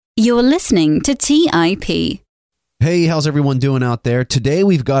You're listening to TIP. Hey, how's everyone doing out there? Today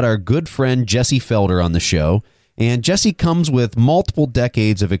we've got our good friend Jesse Felder on the show. And Jesse comes with multiple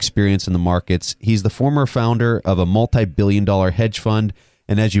decades of experience in the markets. He's the former founder of a multi-billion-dollar hedge fund.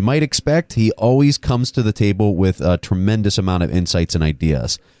 And as you might expect, he always comes to the table with a tremendous amount of insights and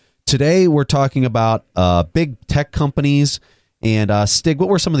ideas. Today, we're talking about big tech companies. And Stig, what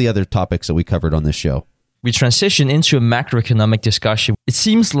were some of the other topics that we covered on this show? We transition into a macroeconomic discussion. It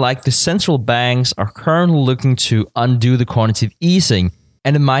seems like the central banks are currently looking to undo the quantitative easing,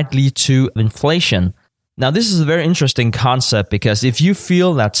 and it might lead to inflation. Now, this is a very interesting concept because if you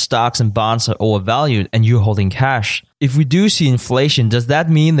feel that stocks and bonds are overvalued and you're holding cash, if we do see inflation, does that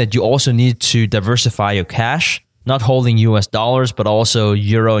mean that you also need to diversify your cash? Not holding US dollars, but also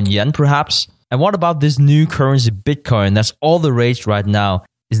euro and yen perhaps? And what about this new currency, Bitcoin? That's all the rage right now.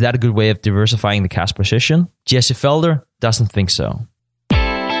 Is that a good way of diversifying the cash position? Jesse Felder doesn't think so.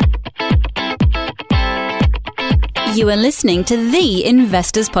 You are listening to The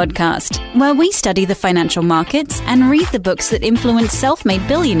Investors Podcast, where we study the financial markets and read the books that influence self-made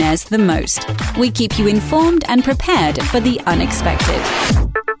billionaires the most. We keep you informed and prepared for the unexpected.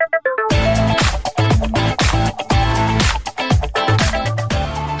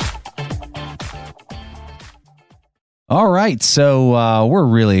 All right, so we're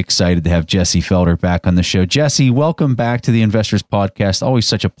really excited to have Jesse Felder back on the show. Jesse, welcome back to the Investors Podcast. Always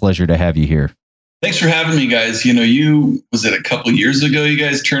such a pleasure to have you here. Thanks for having me, guys. Was it a couple years ago you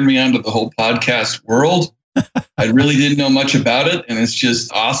guys turned me on to the whole podcast world? I really didn't know much about it, and it's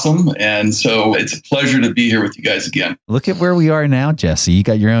just awesome. And so it's a pleasure to be here with you guys again. Look at where we are now, Jesse. You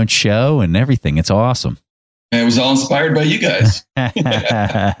got your own show and everything. It's awesome. And it was all inspired by you guys.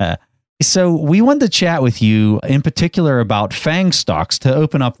 So we wanted to chat with you in particular about FANG stocks to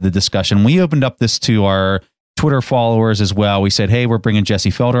open up the discussion. We opened up this to our Twitter followers as well. We said, hey, we're bringing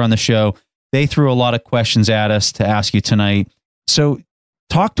Jesse Felder on the show. They threw a lot of questions at us to ask you tonight. So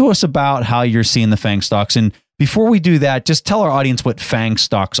talk to us about how you're seeing the FANG stocks. And before we do that, just tell our audience what FANG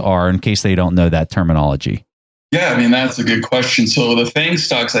stocks are in case they don't know that terminology. Yeah, that's a good question. So the FANG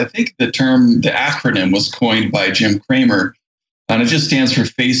stocks, I think the acronym was coined by Jim Cramer. And it just stands for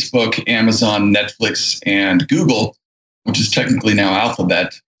Facebook, Amazon, Netflix, and Google, which is technically now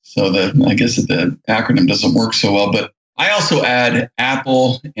Alphabet. So I guess the acronym doesn't work so well. But I also add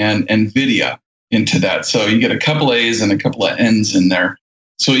Apple and NVIDIA into that. So you get a couple A's and a couple of N's in there.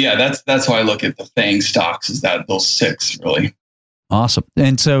 So yeah, that's how I look at the FANG stocks, is that those six really. Awesome.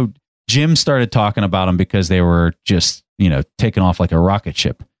 And so Jim started talking about them because they were just, taking off like a rocket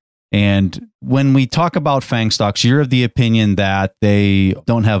ship. And when we talk about FANG stocks, you're of the opinion that they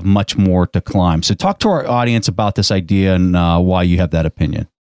don't have much more to climb. So talk to our audience about this idea and why you have that opinion.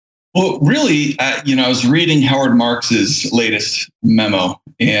 Well, really, I was reading Howard Marks's latest memo,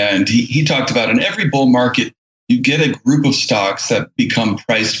 and he talked about in every bull market, you get a group of stocks that become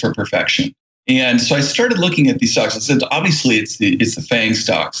priced for perfection. And so I started looking at these stocks. I said, obviously, it's the FANG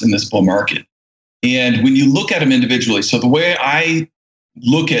stocks in this bull market. And when you look at them individually, so the way I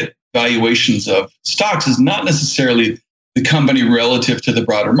look at valuations of stocks is not necessarily the company relative to the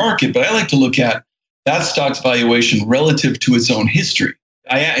broader market, but I like to look at that stock's valuation relative to its own history.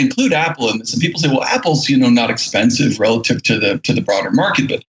 I include Apple in this, and people say, well, Apple's, not expensive relative to the broader market,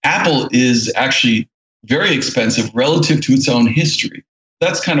 but Apple is actually very expensive relative to its own history.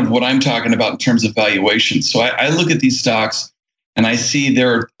 That's kind of what I'm talking about in terms of valuation. So I look at these stocks and I see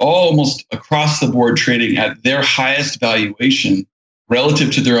they're almost across the board trading at their highest valuation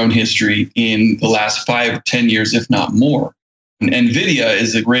relative to their own history in the last 5 or 10 years, if not more. And NVIDIA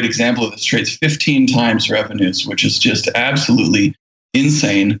is a great example of this. Trades 15 times revenues, which is just absolutely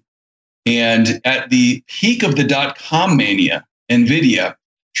insane. And at the peak of the dot-com mania, NVIDIA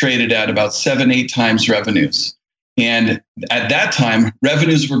traded at about 7-8 times revenues. And at that time,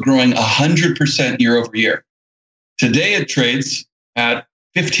 revenues were growing 100% year over year. Today, it trades at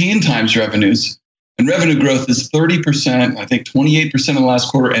 15 times revenues. And revenue growth is 30%, I think 28% in the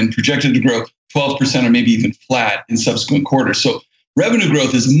last quarter, and projected to grow 12% or maybe even flat in subsequent quarters. So revenue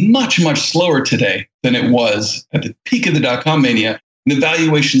growth is much, much slower today than it was at the peak of the dot-com mania. And the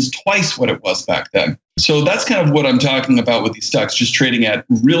valuation is twice what it was back then. So that's kind of what I'm talking about with these stocks, just trading at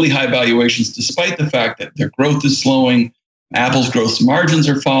really high valuations, despite the fact that their growth is slowing. Apple's gross margins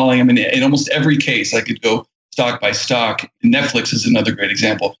are falling. In almost every case, I could go stock by stock. Netflix is another great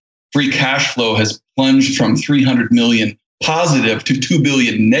example. Free cash flow has plunged from 300 million positive to 2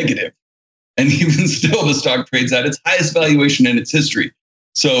 billion negative. And even still, the stock trades at its highest valuation in its history.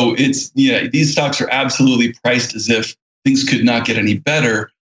 So these stocks are absolutely priced as if things could not get any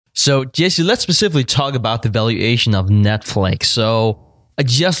better. So, Jesse, let's specifically talk about the valuation of Netflix. So, I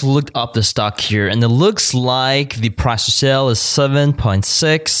just looked up the stock here, and it looks like the price to sale is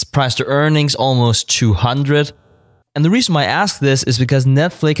 7.6, price to earnings almost 200. And the reason why I ask this is because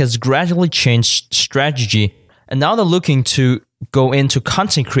Netflix has gradually changed strategy, and now they're looking to go into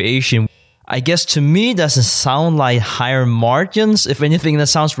content creation. I guess to me, it doesn't sound like higher margins. If anything, that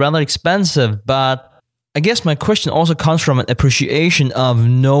sounds rather expensive. But I guess my question also comes from an appreciation of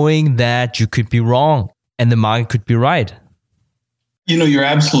knowing that you could be wrong and the market could be right. You're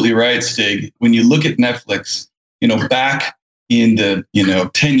absolutely right, Stig. When you look at Netflix, back in the,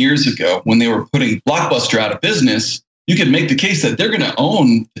 10 years ago, when they were putting Blockbuster out of business, you could make the case that they're going to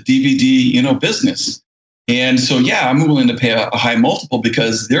own the DVD, business. And so, yeah, I'm willing to pay a high multiple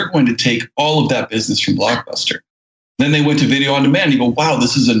because they're going to take all of that business from Blockbuster. Then they went to video on demand. You go, wow,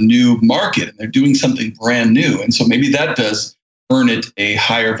 this is a new market and they're doing something brand new. And so maybe that does earn it a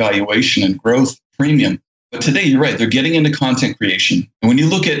higher valuation and growth premium. But today, you're right. They're getting into content creation. And when you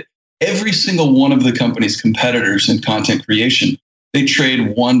look at every single one of the company's competitors in content creation, they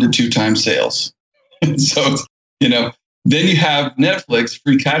trade 1 to 2 times sales. So, then you have Netflix,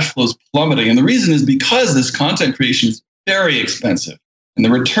 free cash flows plummeting. And the reason is because this content creation is very expensive. And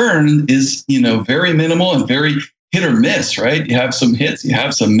the return is, very minimal and very hit or miss, right? You have some hits, you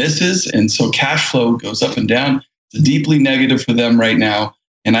have some misses. And so cash flow goes up and down. It's deeply negative for them right now.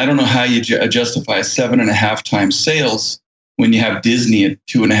 And I don't know how you justify 7.5 times sales when you have Disney at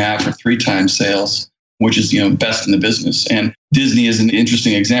 2.5 or 3 times sales, which is, best in the business. And Disney is an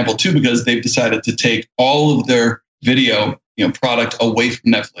interesting example too, because they've decided to take all of their video, product away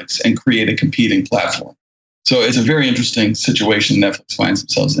from Netflix and create a competing platform. So it's a very interesting situation Netflix finds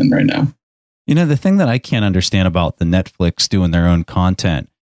themselves in right now. The thing that I can't understand about the Netflix doing their own content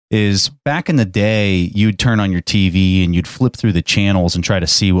is back in the day, you'd turn on your TV and you'd flip through the channels and try to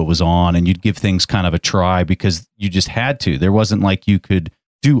see what was on, and you'd give things kind of a try because you just had to. There wasn't like you could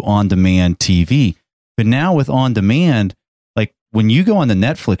do on-demand TV. But now with on-demand, like when you go on the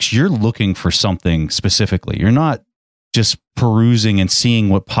Netflix, you're looking for something specifically. You're not just perusing and seeing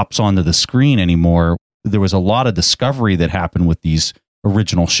what pops onto the screen anymore. There was a lot of discovery that happened with these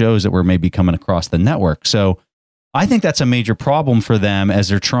original shows that were maybe coming across the network. So I think that's a major problem for them as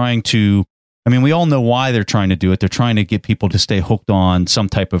they're trying to, we all know why they're trying to do it. They're trying to get people to stay hooked on some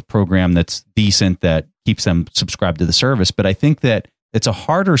type of program that's decent, that keeps them subscribed to the service. But I think that it's a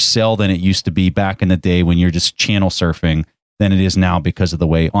harder sell than it used to be back in the day when you're just channel surfing than it is now because of the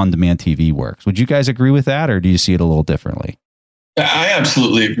way on-demand TV works. Would you guys agree with that, or do you see it a little differently? I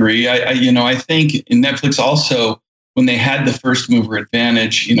absolutely agree. I think in Netflix also, when they had the first mover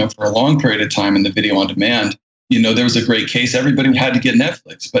advantage, for a long period of time in the video on demand, there was a great case. Everybody had to get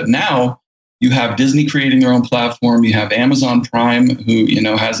Netflix. But now you have Disney creating their own platform. You have Amazon Prime, who,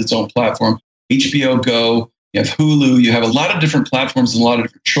 has its own platform, HBO Go, you have Hulu. You have a lot of different platforms and a lot of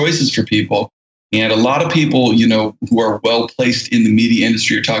different choices for people. And a lot of people, who are well placed in the media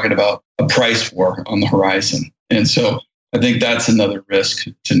industry are talking about a price war on the horizon. And so I think that's another risk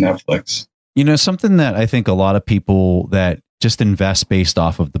to Netflix. Something that I think a lot of people that just invest based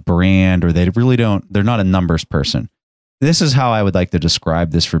off of the brand, or they're not a numbers person. This is how I would like to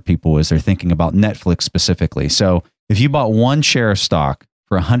describe this for people as they're thinking about Netflix specifically. So if you bought one share of stock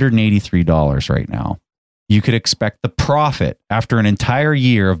for $183 right now, you could expect the profit after an entire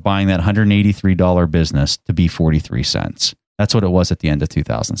year of buying that $183 business to be 43 cents. That's what it was at the end of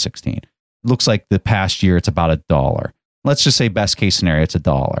 2016. It looks like the past year, it's about $1. Let's just say best case scenario, it's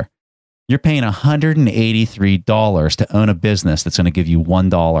 $1. You're paying $183 to own a business that's going to give you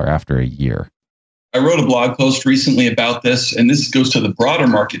 $1 after a year. I wrote a blog post recently about this, and this goes to the broader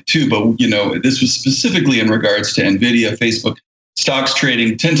market too. But, this was specifically in regards to NVIDIA, Facebook, stocks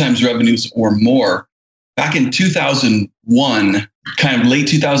trading 10 times revenues or more. Back in 2001, kind of late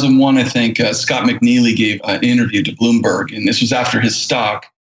 2001, I think Scott McNealy gave an interview to Bloomberg, and this was after his stock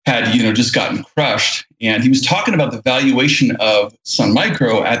had, just gotten crushed. And he was talking about the valuation of Sun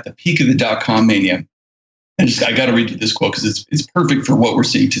Micro at the peak of the dot-com mania. And I got to read you this quote because it's perfect for what we're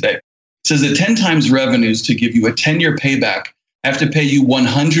seeing today. It says that 10 times revenues to give you a 10-year payback, I have to pay you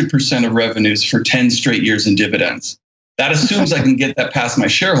 100% of revenues for 10 straight years in dividends. That assumes I can get that past my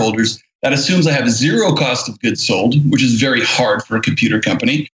shareholders. That assumes I have zero cost of goods sold, which is very hard for a computer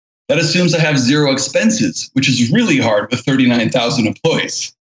company. That assumes I have zero expenses, which is really hard with 39,000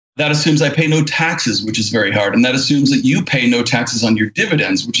 employees. That assumes I pay no taxes, which is very hard. And that assumes that you pay no taxes on your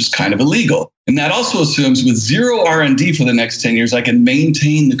dividends, which is kind of illegal. And that also assumes with zero R&D for the next 10 years, I can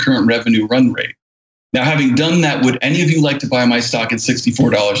maintain the current revenue run rate. Now, having done that, would any of you like to buy my stock at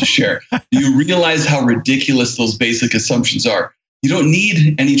 $64 a share? Do you realize how ridiculous those basic assumptions are? You don't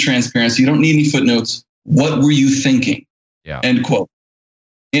need any transparency. You don't need any footnotes. What were you thinking? Yeah. End quote.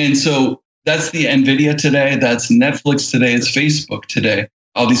 And so that's the NVIDIA today. That's Netflix today. It's Facebook today.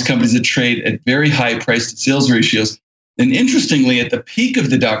 All these companies that trade at very high price to sales ratios. And interestingly, at the peak of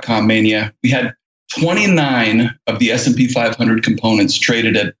the dot-com mania, we had 29 of the S&P 500 components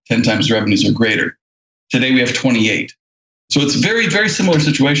traded at 10 times revenues or greater. Today, we have 28. So it's a very, very similar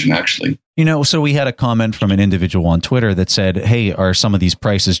situation, actually. So we had a comment from an individual on Twitter that said, hey, are some of these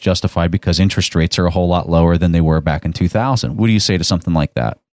prices justified because interest rates are a whole lot lower than they were back in 2000? What do you say to something like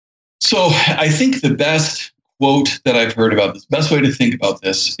that? So I think the best quote that I've heard about this, best way to think about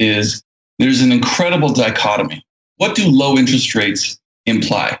this is there's an incredible dichotomy. What do low interest rates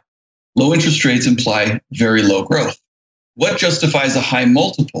imply? Low interest rates imply very low growth. What justifies a high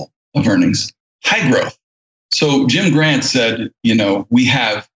multiple of earnings? High growth. So Jim Grant said, we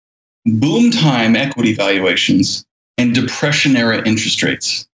have boom time equity valuations and depression era interest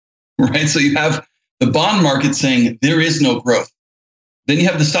rates, right? So you have the bond market saying there is no growth. Then you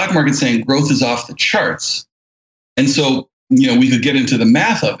have the stock market saying growth is off the charts. And so, we could get into the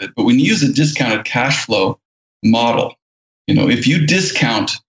math of it, but when you use a discounted cash flow model, if you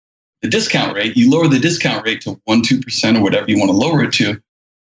discount the discount rate, you lower the discount rate to 1-2% or whatever you want to lower it to,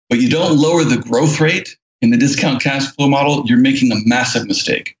 but you don't lower the growth rate in the discount cash flow model, you're making a massive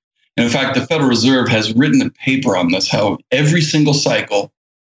mistake. And in fact, the Federal Reserve has written a paper on this, how every single cycle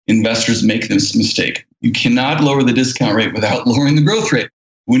investors make this mistake. You cannot lower the discount rate without lowering the growth rate.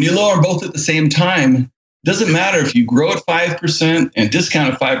 When you lower both at the same time, it doesn't matter if you grow at 5% and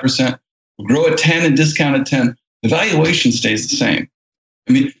discount at 5%, or grow at 10 and discount at 10, the valuation stays the same.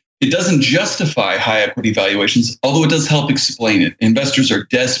 I mean, it doesn't justify high equity valuations, although it does help explain it. Investors are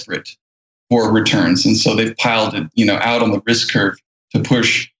desperate for returns. And so they've piled it, out on the risk curve to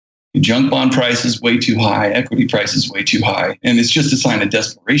push junk bond prices way too high, equity prices way too high. And it's just a sign of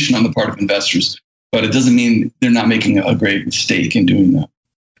desperation on the part of investors. But it doesn't mean they're not making a great mistake in doing that.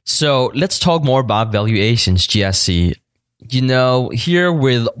 So let's talk more about valuations, Jesse. Here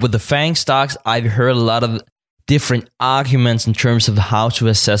with the FANG stocks, I've heard a lot of different arguments in terms of how to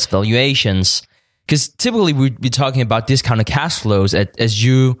assess valuations. Because typically we'd be talking about discounted cash flows as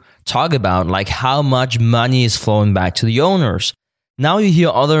you talk about, like how much money is flowing back to the owners. Now you hear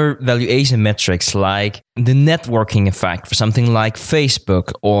other valuation metrics like the networking effect for something like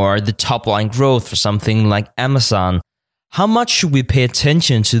Facebook or the top line growth for something like Amazon. How much should we pay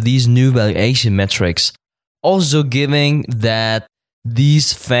attention to these new valuation metrics? Also, given that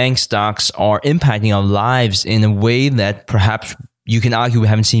these FANG stocks are impacting our lives in a way that perhaps you can argue we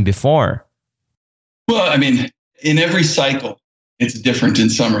haven't seen before. Well, I mean, in every cycle, it's different in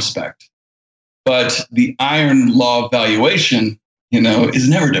some respect. But the iron law of valuation, is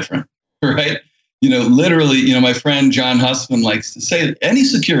never different, right? Literally, my friend John Hussman likes to say that any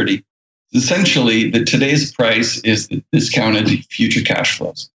security, essentially that today's price is the discounted future cash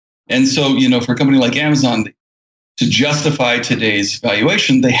flows. And so, for a company like Amazon, to justify today's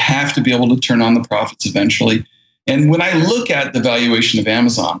valuation, they have to be able to turn on the profits eventually. And when I look at the valuation of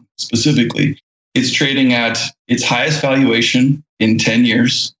Amazon specifically, it's trading at its highest valuation in 10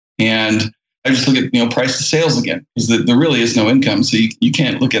 years. And I just look at, price to sales again, because there really is no income. So you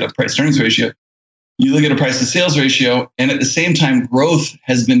can't look at a price to earnings ratio. You look at a price to sales ratio, and at the same time, growth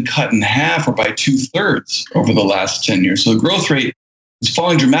has been cut in half or by 2/3 over the last 10 years. So the growth rate is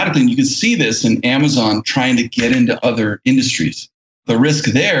falling dramatically. And you can see this in Amazon trying to get into other industries. The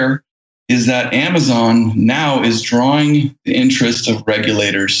risk there is that Amazon now is drawing the interest of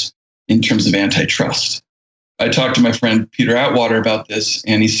regulators in terms of antitrust. I talked to my friend Peter Atwater about this,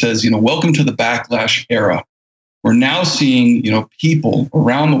 and he says, welcome to the backlash era. We're now seeing, people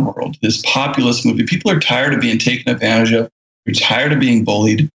around the world, this populist movement. People are tired of being taken advantage of. They're tired of being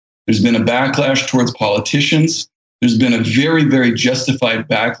bullied. There's been a backlash towards politicians. There's been a very, very justified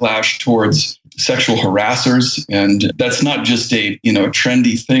backlash towards sexual harassers. And that's not just a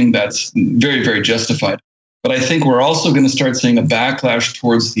trendy thing. That's very, very justified. But I think we're also going to start seeing a backlash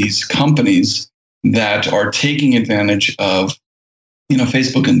towards these companies that are taking advantage of,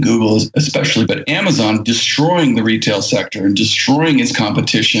 Facebook and Google especially, but Amazon destroying the retail sector and destroying its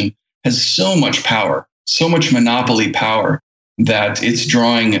competition has so much power, so much monopoly power that it's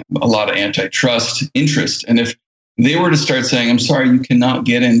drawing a lot of antitrust interest. And if they were to start saying, I'm sorry, you cannot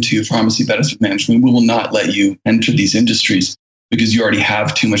get into pharmacy benefit management, we will not let you enter these industries because you already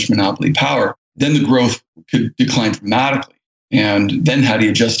have too much monopoly power, then the growth could decline dramatically. And then how do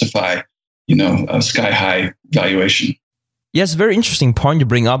you justify, a sky-high valuation? Yes, very interesting point you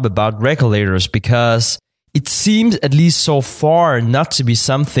bring up about regulators, because it seems, at least so far, not to be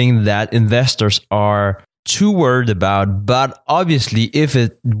something that investors are too worried about. But obviously, if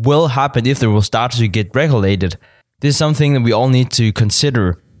it will happen, if they will start to get regulated, This is something that we all need to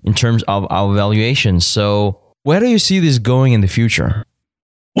consider in terms of our valuations. So where do you see this going in the future?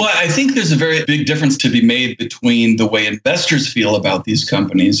 Well, I think there's a very big difference to be made between the way investors feel about these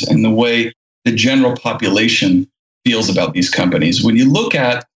companies and the way the general population feels about these companies. When you look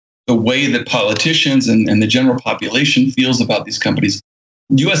at the way that politicians and the general population feels about these companies,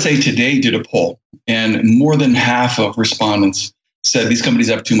 USA Today did a poll, and more than half of respondents said these companies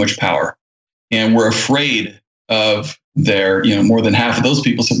have too much power. And we're afraid of more than half of those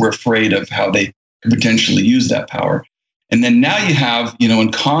people said we're afraid of how they could potentially use that power. And then now you have,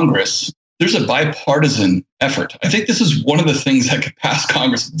 in Congress, there's a bipartisan effort. I think this is one of the things that could pass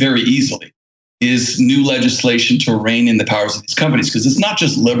Congress very easily, is new legislation to rein in the powers of these companies. Because it's not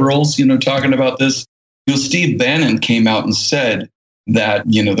just liberals, talking about this. Steve Bannon came out and said that,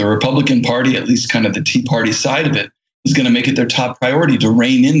 the Republican Party, at least kind of the Tea Party side of it, is going to make it their top priority to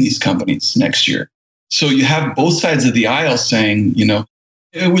rein in these companies next year. So you have both sides of the aisle saying,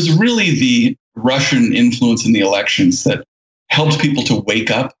 it was really the Russian influence in the elections that helped people to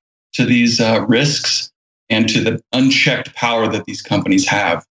wake up to these risks and to the unchecked power that these companies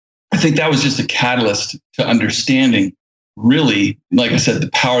have. I think that was just a catalyst to understanding, really, like I said,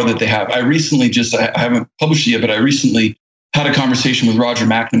 the power that they have. I haven't published it yet, but I recently had a conversation with Roger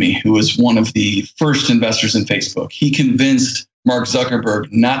McNamee, who was one of the first investors in Facebook. He convinced Mark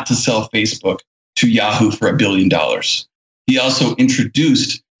Zuckerberg not to sell Facebook to Yahoo for $1 billion. He also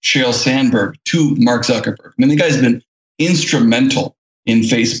introduced Sheryl Sandberg to Mark Zuckerberg. I mean, the guy's been instrumental in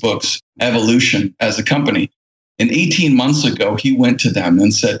Facebook's evolution as a company. And 18 months ago, he went to them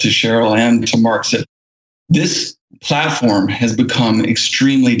and said to Sheryl and to Mark, said, this platform has become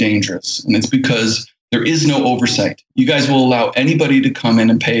extremely dangerous. And it's because there is no oversight. You guys will allow anybody to come in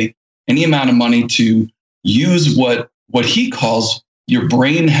and pay any amount of money to use what he calls your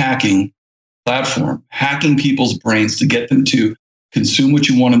brain hacking platform, hacking people's brains to get them to consume what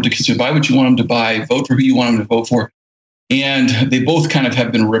you want them to consume, buy what you want them to buy, vote for who you want them to vote for. And they both kind of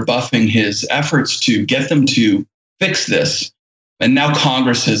have been rebuffing his efforts to get them to fix this. And now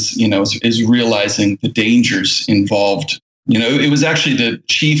Congress is realizing the dangers involved. It was actually the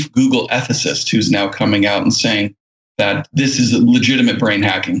chief Google ethicist who's now coming out and saying that this is legitimate brain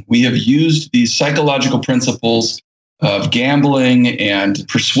hacking. We have used these psychological principles of gambling and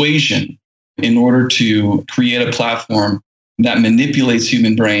persuasion in order to create a platform that manipulates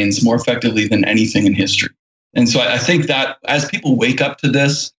human brains more effectively than anything in history. And so I think that as people wake up to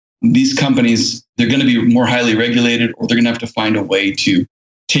this, these companies, they're going to be more highly regulated, or they're going to have to find a way to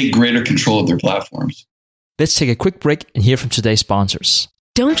take greater control of their platforms. Let's take a quick break and hear from today's sponsors.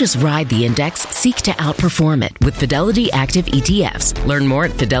 Don't just ride the index, seek to outperform it with Fidelity Active ETFs. Learn more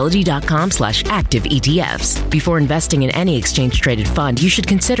at fidelity.com/active ETFs. Before investing in any exchange-traded fund, you should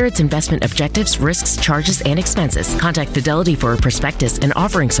consider its investment objectives, risks, charges, and expenses. Contact Fidelity for a prospectus, an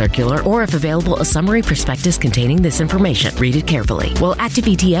offering circular, or if available, a summary prospectus containing this information. Read it carefully. While active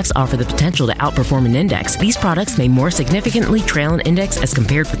ETFs offer the potential to outperform an index, these products may more significantly trail an index as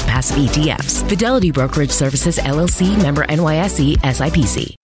compared with passive ETFs. Fidelity Brokerage Services, LLC, member NYSE, SIPC.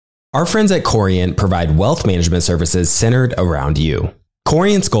 Our friends at Corient provide wealth management services centered around you.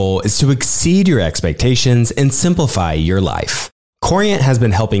 Corient's goal is to exceed your expectations and simplify your life. Corient has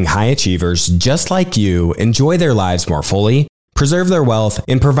been helping high achievers just like you enjoy their lives more fully, preserve their wealth,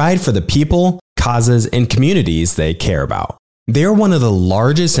 and provide for the people, causes, and communities they care about. They're one of the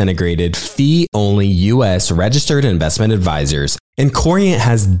largest integrated fee-only U.S. registered investment advisors, and Corient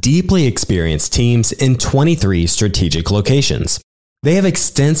has deeply experienced teams in 23 strategic locations. They have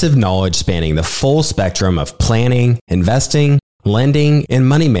extensive knowledge spanning the full spectrum of planning, investing, lending, and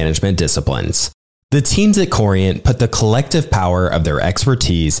money management disciplines. The teams at Corient put the collective power of their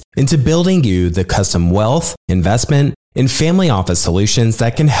expertise into building you the custom wealth, investment, and family office solutions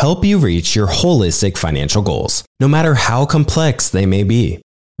that can help you reach your holistic financial goals, no matter how complex they may be.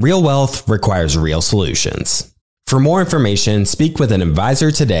 Real wealth requires real solutions. For more information, speak with an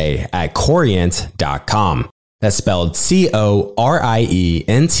advisor today at Corient.com. That's spelled Corient.com.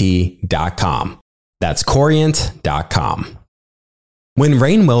 That's Corient.com. When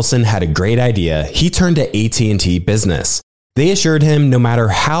Rainn Wilson had a great idea, he turned to AT&T Business. They assured him no matter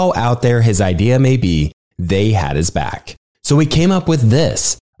how out there his idea may be, they had his back. So he came up with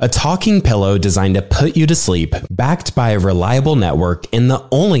this, a talking pillow designed to put you to sleep, backed by a reliable network and the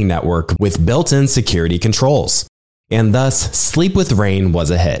only network with built-in security controls. And thus, Sleep with Rainn was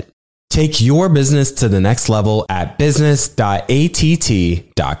a hit. Take your business to the next level at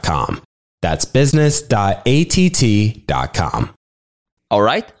business.att.com. That's business.att.com. All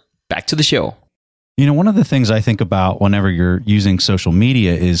right, back to the show. One of the things I think about whenever you're using social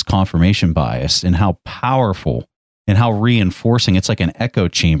media is confirmation bias and how powerful and how reinforcing. It's like an echo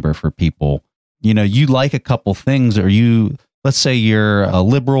chamber for people. You know, you like a couple things, or let's say you're a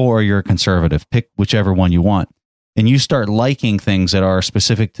liberal or you're a conservative, pick whichever one you want. And you start liking things that are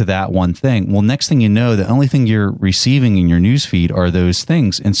specific to that one thing. Well, next thing you know, the only thing you're receiving in your newsfeed are those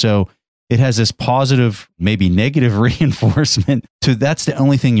things. And so it has this positive, maybe negative reinforcement to that's the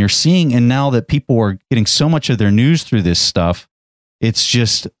only thing you're seeing. And now that people are getting so much of their news through this stuff, it's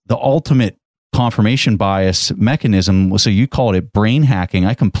just the ultimate confirmation bias mechanism. So you called it brain hacking.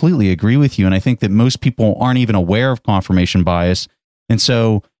 I completely agree with you. And I think that most people aren't even aware of confirmation bias. And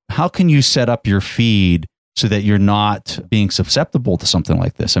so how can you set up your feed so that you're not being susceptible to something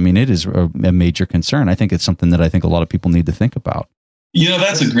like this? I mean, it is a major concern. I think it's something that I think a lot of people need to think about. You know,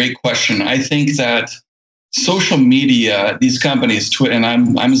 that's a great question. I think that social media, these companies, and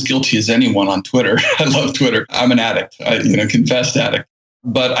I'm as guilty as anyone on Twitter. I love Twitter. I'm an addict, confessed addict.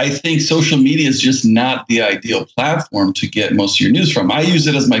 But I think social media is just not the ideal platform to get most of your news from. I use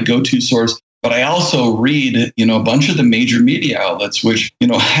it as my go-to source, but I also read, a bunch of the major media outlets, which,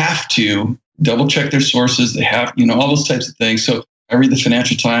 have to double check their sources. They have, all those types of things. So I read the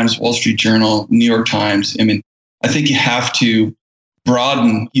Financial Times, Wall Street Journal, New York Times. I mean, I think you have to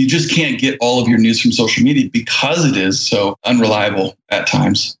broaden. You just can't get all of your news from social media because it is so unreliable at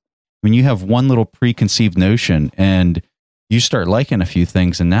times. When you have one little preconceived notion and you start liking a few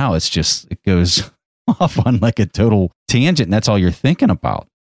things, and now it goes off on like a total tangent, and that's all you're thinking about.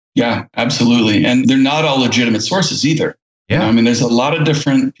 Yeah, absolutely. And they're not all legitimate sources either. Yeah. I mean, there's a lot of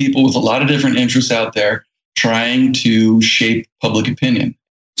different people with a lot of different interests out there trying to shape public opinion.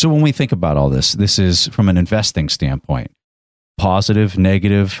 So when we think about all this is from an investing standpoint. Positive,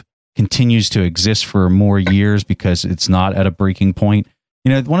 negative, continues to exist for more years because it's not at a breaking point.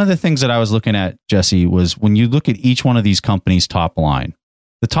 One of the things that I was looking at, Jesse, was when you look at each one of these companies' top line,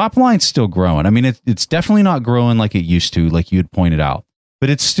 the top line's still growing. I mean, it's definitely not growing like it used to, like you had pointed out, but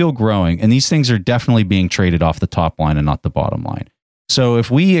it's still growing. And these things are definitely being traded off the top line and not the bottom line. So if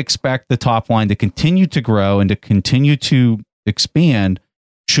we expect the top line to continue to grow and to continue to expand,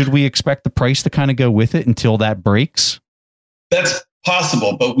 should we expect the price to kind of go with it until that breaks? That's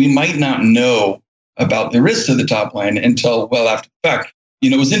possible, but we might not know about the risks of the top line until well after the fact.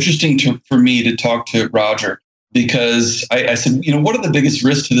 It was interesting for me to talk to Roger because I said, what are the biggest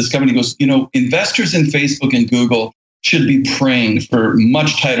risks to this company? He goes, investors in Facebook and Google should be praying for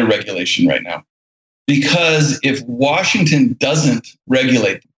much tighter regulation right now. Because if Washington doesn't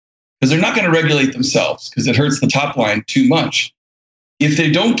regulate, because they're not going to regulate themselves because it hurts the top line too much. If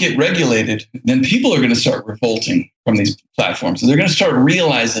they don't get regulated, then people are going to start revolting from these platforms. So they're going to start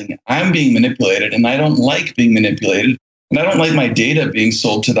realizing I'm being manipulated and I don't like being manipulated. And I don't like my data being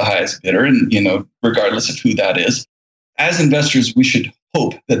sold to the highest bidder, and regardless of who that is. As investors, we should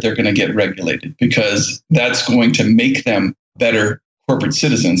hope that they're going to get regulated because that's going to make them better corporate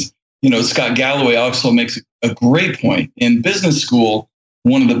citizens. Scott Galloway also makes a great point. In business school,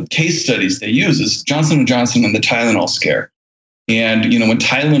 one of the case studies they use is Johnson & Johnson and the Tylenol scare. And, when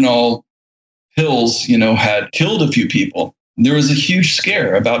Tylenol pills, had killed a few people, there was a huge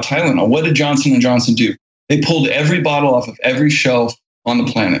scare about Tylenol. What did Johnson & Johnson do? They pulled every bottle off of every shelf on the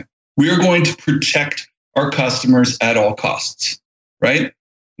planet. We are going to protect our customers at all costs, right?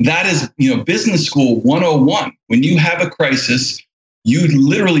 That is, business school 101. When you have a crisis, you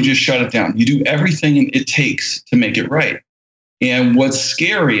literally just shut it down. You do everything it takes to make it right. And what's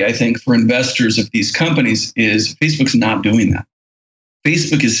scary, I think, for investors of these companies is Facebook's not doing that.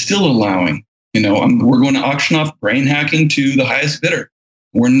 Facebook is still allowing, we're going to auction off brain hacking to the highest bidder.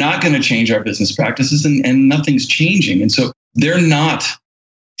 We're not going to change our business practices and nothing's changing. And so they're not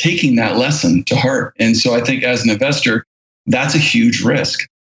taking that lesson to heart. And so I think as an investor, that's a huge risk.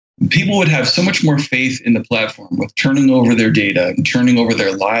 People would have so much more faith in the platform with turning over their data and turning over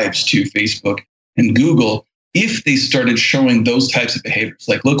their lives to Facebook and Google if they started showing those types of behaviors.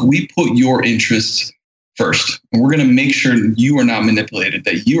 Like, look, we put your interests first, and we're going to make sure you are not manipulated,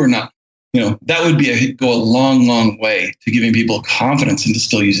 that you are not. That would go a long, long way to giving people confidence into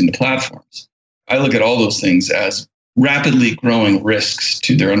still using the platforms. I look at all those things as rapidly growing risks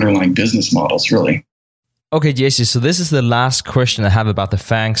to their underlying business models, really. Okay, Jesse, so this is the last question I have about the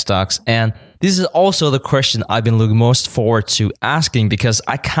FANG stocks. And this is also the question I've been looking most forward to asking because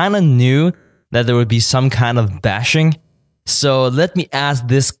I kind of knew that there would be some kind of bashing. So let me ask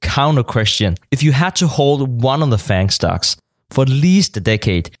this counter question. If you had to hold one of the FANG stocks for at least a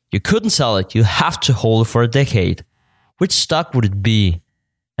decade, you couldn't sell it, you have to hold it for a decade, which stock would it be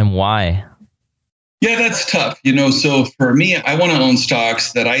and why? Yeah, that's tough. So for me, I want to own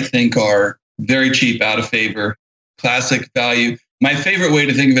stocks that I think are very cheap, out of favor, classic value. My favorite way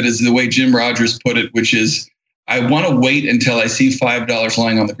to think of it is the way Jim Rogers put it, which is I want to wait until I see $5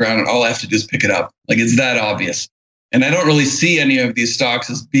 lying on the ground and all I have to do is pick it up. Like, it's that obvious. And I don't really see any of these stocks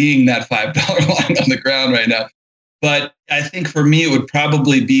as being that $5 lying on the ground right now. But I think for me, it would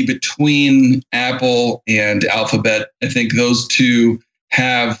probably be between Apple and Alphabet. I think those two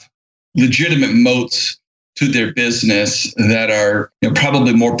have legitimate moats to their business that are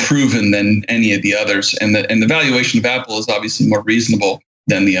probably more proven than any of the others. And the valuation of Apple is obviously more reasonable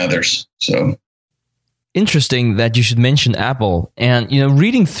than the others. So interesting that you should mention Apple. And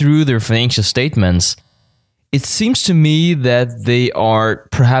reading through their financial statements, it seems to me that they are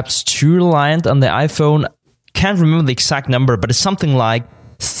perhaps too reliant on the iPhone. Can't remember the exact number, but it's something like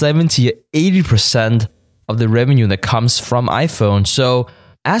 70 or 80% of the revenue that comes from iPhone. So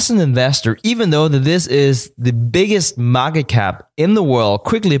as an investor, even though that this is the biggest market cap in the world,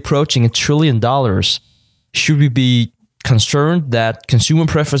 quickly approaching $1 trillion, should we be concerned that consumer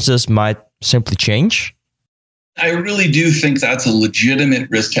preferences might simply change? I really do think that's a legitimate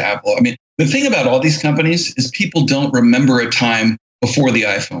risk to Apple. I mean, the thing about all these companies is people don't remember a time before the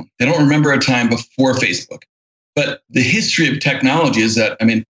iPhone. They don't remember a time before Facebook. But the history of technology is that,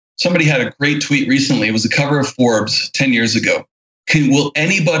 somebody had a great tweet recently. It was the cover of Forbes 10 years ago. Will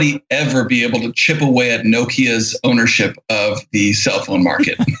anybody ever be able to chip away at Nokia's ownership of the cell phone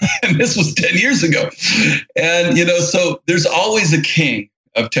market? And this was 10 years ago. And, so there's always a king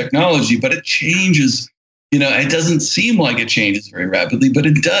of technology, but it changes. It doesn't seem like it changes very rapidly, but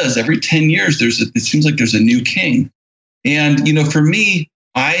it does. Every 10 years, it seems like there's a new king. And, for me,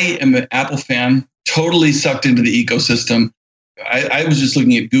 I am an Apple fan, totally sucked into the ecosystem. I was just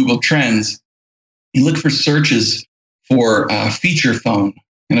looking at Google Trends. You look for searches for feature phone.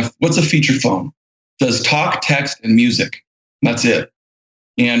 And what's a feature phone? It does talk, text, and music. That's it.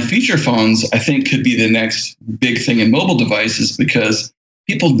 And feature phones, I think, could be the next big thing in mobile devices because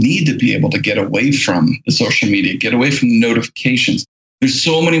people need to be able to get away from the social media, get away from the notifications. There's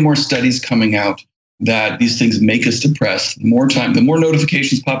so many more studies coming out that these things make us depressed. The more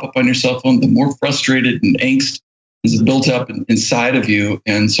notifications pop up on your cell phone, the more frustrated and angst is built up inside of you.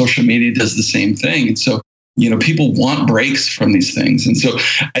 And social media does the same thing. And so, people want breaks from these things. And so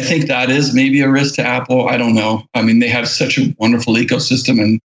I think that is maybe a risk to Apple. I don't know. They have such a wonderful ecosystem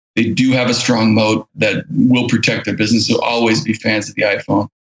and they do have a strong moat that will protect their business. They'll always be fans of the iPhone.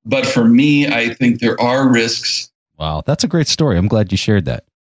 But for me, I think there are risks. Wow, that's a great story. I'm glad you shared that.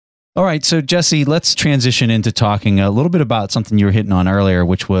 All right, so Jesse, let's transition into talking a little bit about something you were hitting on earlier,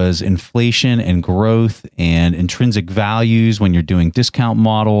 which was inflation and growth and intrinsic values when you're doing discount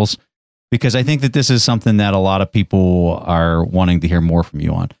models, because I think that this is something that a lot of people are wanting to hear more from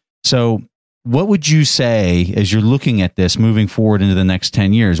you on. So what would you say as you're looking at this moving forward into the next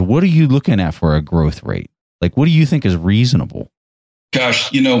 10 years? What are you looking at for a growth rate? Like, what do you think is reasonable?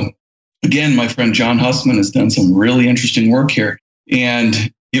 Gosh, again, my friend John Hussman has done some really interesting work here.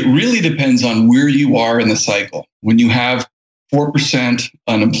 And it really depends on where you are in the cycle. When you have 4%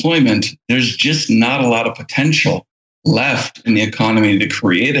 unemployment, there's just not a lot of potential left in the economy to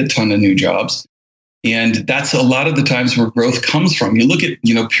create a ton of new jobs. And that's a lot of the times where growth comes from. You look at,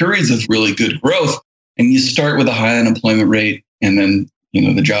 periods of really good growth and you start with a high unemployment rate and then,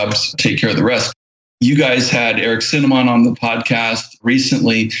 the jobs take care of the rest. You guys had Eric Cinnamon on the podcast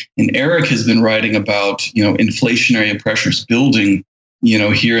recently, and Eric has been writing about, inflationary pressures building,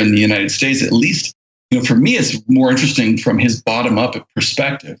 here in the United States. At least, for me, it's more interesting from his bottom-up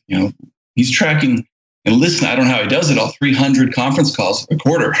perspective. He's tracking, and listen, I don't know how he does it all, 300 conference calls a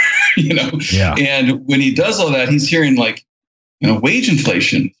quarter, Yeah. And when he does all that, he's hearing wage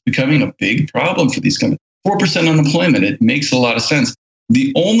inflation becoming a big problem for these companies. 4% unemployment, it makes a lot of sense.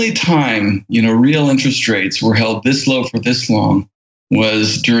 The only time, real interest rates were held this low for this long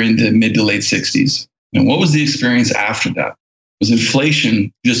was during the mid to late 60s. And what was the experience after that? Was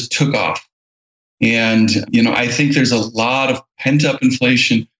inflation just took off. And, I think there's a lot of pent up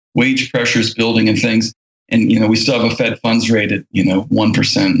inflation, wage pressures building and things. And, we still have a Fed funds rate at,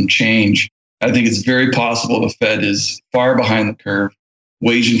 1% and change. I think it's very possible the Fed is far behind the curve.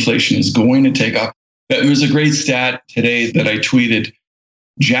 Wage inflation is going to take off. There was a great stat today that I tweeted.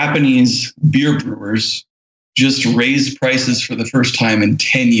 Japanese beer brewers just raised prices for the first time in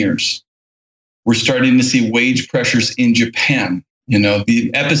 10 years. We're starting to see wage pressures in Japan,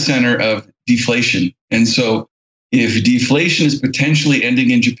 the epicenter of deflation. And so if deflation is potentially ending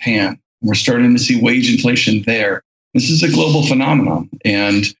in Japan, we're starting to see wage inflation there. This is a global phenomenon.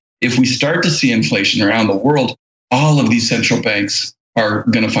 And if we start to see inflation around the world, all of these central banks are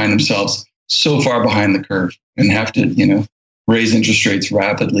going to find themselves so far behind the curve and have to, raise interest rates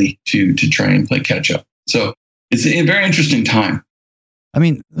rapidly to try and play catch up. So it's a very interesting time. I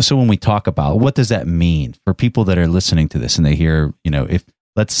mean, so when we talk about what does that mean for people that are listening to this and they hear, if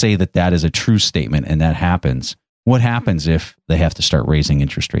let's say that is a true statement and that happens, what happens if they have to start raising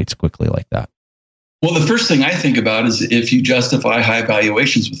interest rates quickly like that? Well, the first thing I think about is if you justify high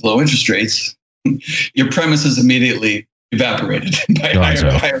valuations with low interest rates, your premise is immediately evaporated by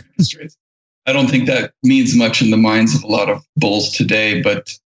higher interest rates. I don't think that means much in the minds of a lot of bulls today.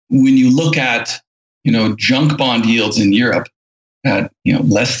 But when you look at, junk bond yields in Europe at,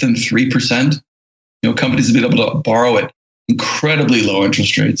 less than 3%, companies have been able to borrow at incredibly low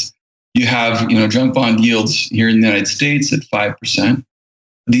interest rates. You have, junk bond yields here in the United States at 5%.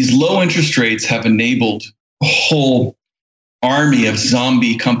 These low interest rates have enabled a whole army of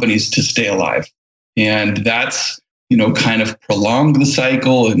zombie companies to stay alive. And that's, kind of prolonged the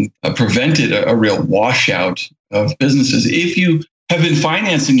cycle and prevented a real washout of businesses. If you have been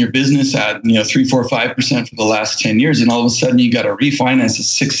financing your business at, 3, 4, 5% for the last 10 years, and all of a sudden you got to refinance at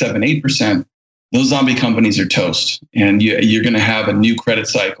 6, 7, 8%, those zombie companies are toast. And you're going to have a new credit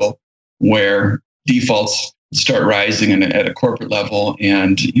cycle where defaults start rising at a corporate level,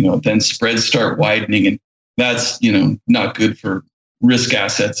 and then spreads start widening, and that's not good for risk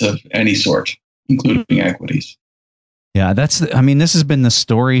assets of any sort, including equities. Yeah, this has been the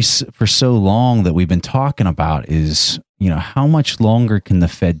story for so long that we've been talking about is, how much longer can the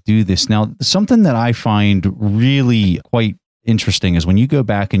Fed do this? Now, something that I find really quite interesting is when you go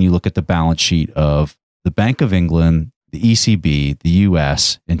back and you look at the balance sheet of the Bank of England, the ECB, the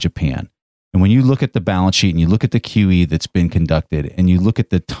US, and Japan. And when you look at the balance sheet and you look at the QE that's been conducted and you look at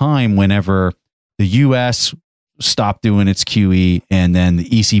the time whenever the US stopped doing its QE and then the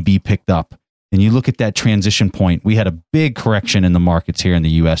ECB picked up, and you look at that transition point, we had a big correction in the markets here in the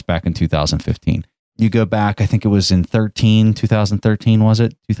US back in 2015. You go back, I think it was in 2013, was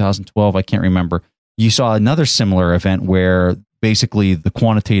it? 2012, I can't remember. You saw another similar event where basically the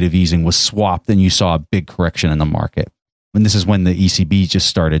quantitative easing was swapped and you saw a big correction in the market. And this is when the ECB just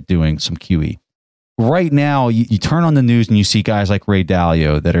started doing some QE. Right now, you turn on the news and you see guys like Ray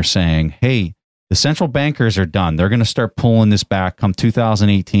Dalio that are saying, hey, the central bankers are done. They're going to start pulling this back come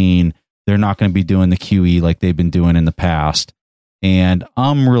 2018. They're not going to be doing the QE like they've been doing in the past. And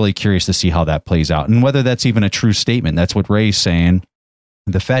I'm really curious to see how that plays out and whether that's even a true statement. That's what Ray's saying.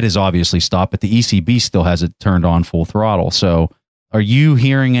 The Fed has obviously stopped, but the ECB still has it turned on full throttle. So are you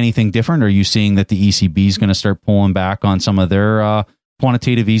hearing anything different? Are you seeing that the ECB is going to start pulling back on some of their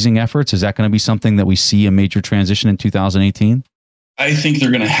quantitative easing efforts? Is that going to be something that we see a major transition in 2018? I think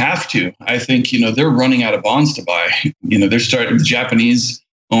they're going to have to. I think, they're running out of bonds to buy. The Japanese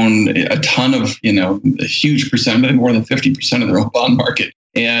own a ton of, a huge percent, maybe more than 50% of their own bond market.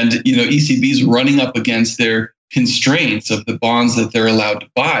 And, ECB's running up against their constraints of the bonds that they're allowed to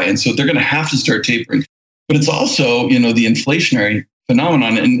buy. And so they're going to have to start tapering. But it's also, the inflationary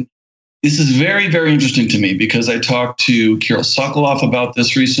phenomenon. And this is very, very interesting to me because I talked to Kirill Sokoloff about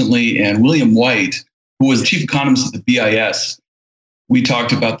this recently and William White, who was chief economist at the BIS. We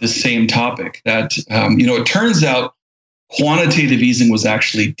talked about this same topic that, it turns out quantitative easing was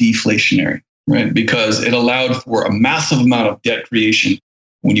actually deflationary, right? Because it allowed for a massive amount of debt creation.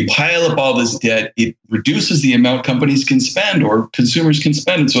 When you pile up all this debt, it reduces the amount companies can spend or consumers can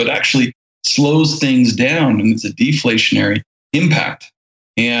spend. And so it actually slows things down, and it's a deflationary impact.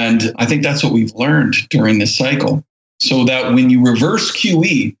 And I think that's what we've learned during this cycle. So that when you reverse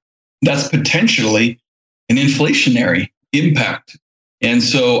QE, that's potentially an inflationary impact. And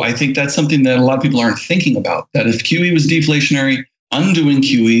so I think that's something that a lot of people aren't thinking about, that if QE was deflationary, undoing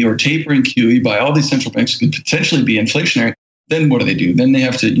QE or tapering QE by all these central banks could potentially be inflationary. Then what do? Then they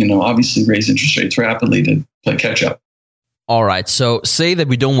have to, obviously raise interest rates rapidly to play catch up. All right. So say that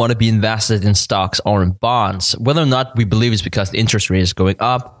we don't want to be invested in stocks or in bonds, whether or not we believe it's because the interest rate is going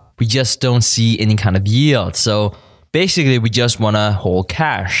up, we just don't see any kind of yield. So basically, we just want to hold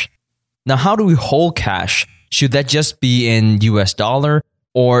cash. Now, how do we hold cash? Should that just be in US dollar,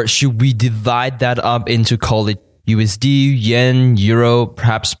 or should we divide that up into, call it USD, yen, euro,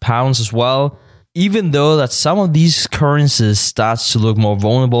 perhaps pounds as well? Even though that some of these currencies starts to look more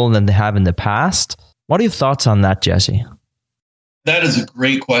vulnerable than they have in the past. What are your thoughts on that, Jesse? That is a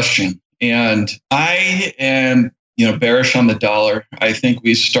great question. And I am, bearish on the dollar. I think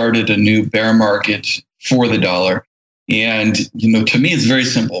we started a new bear market for the dollar. And, to me, it's very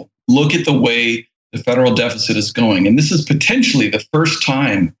simple. Look at the way the federal deficit is going. And this is potentially the first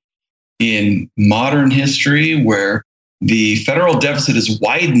time in modern history where the federal deficit is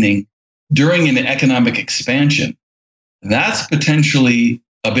widening during an economic expansion. That's potentially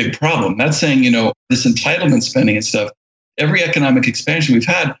a big problem. That's saying, this entitlement spending and stuff, every economic expansion we've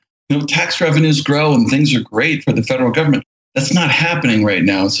had, tax revenues grow and things are great for the federal government. That's not happening right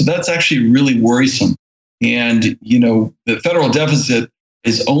now. So that's actually really worrisome. And, the federal deficit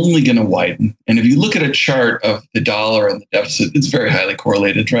is only going to widen. And if you look at a chart of the dollar and the deficit, it's very highly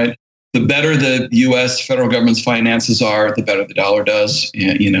correlated, right? The better the U.S. federal government's finances are, the better the dollar does.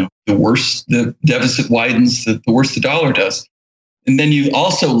 And, the worse the deficit widens, the worse the dollar does. And then you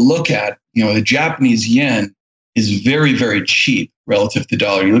also look at, the Japanese yen is very, very cheap relative to the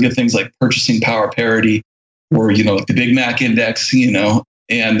dollar. You look at things like purchasing power parity or, like the Big Mac index,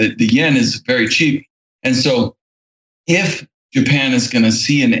 and the yen is very cheap. And so if Japan is going to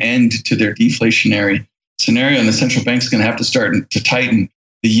see an end to their deflationary scenario and the central bank's going to have to start to tighten,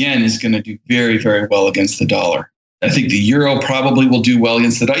 the yen is going to do very, very well against the dollar. I think the euro probably will do well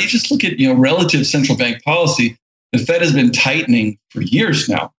against the dollar. You just look at, relative central bank policy. The Fed has been tightening for years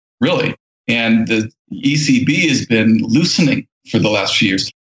now, really. And the ECB has been loosening for the last few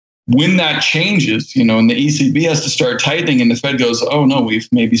years. When that changes, and the ECB has to start tightening and the Fed goes, oh no, we've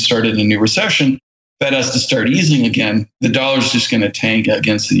maybe started a new recession. Fed has to start easing again. The dollar's just going to tank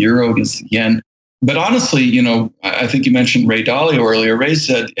against the euro, against the yen. But honestly, I think you mentioned Ray Dalio earlier. Ray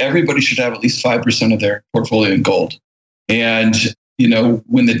said everybody should have at least 5% of their portfolio in gold. And,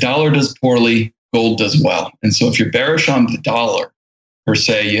 when the dollar does poorly, gold does well. And so if you're bearish on the dollar, per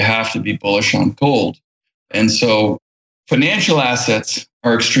se, you have to be bullish on gold. And so financial assets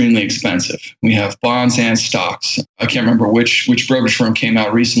are extremely expensive. We have bonds and stocks. I can't remember which brokerage firm came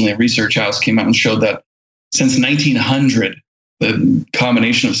out recently. A research house came out and showed that since 1900, the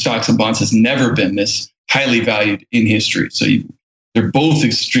combination of stocks and bonds has never been this highly valued in history. So they're both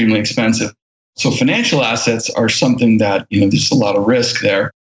extremely expensive. So financial assets are something that, there's a lot of risk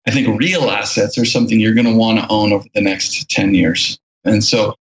there. I think real assets are something you're going to want to own over the next 10 years. And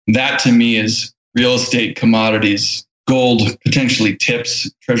so that to me is real estate, commodities, gold, potentially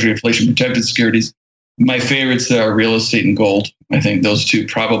TIPS, Treasury inflation protected securities. My favorites are real estate and gold. I think those two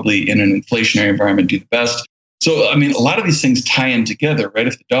probably in an inflationary environment do the best. So, a lot of these things tie in together, right?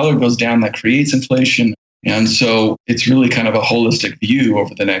 If the dollar goes down, that creates inflation. And so it's really kind of a holistic view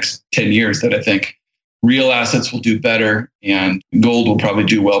over the next 10 years that I think real assets will do better and gold will probably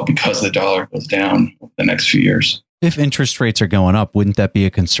do well because the dollar goes down over the next few years. If interest rates are going up, wouldn't that be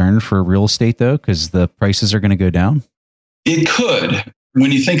a concern for real estate, though, because the prices are going to go down? It could,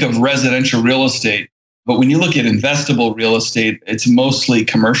 when you think of residential real estate. But when you look at investable real estate, it's mostly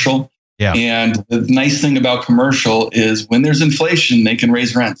commercial. Yeah. And the nice thing about commercial is when there's inflation, they can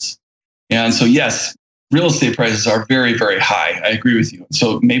raise rents. And so, yes, real estate prices are very, very high. I agree with you.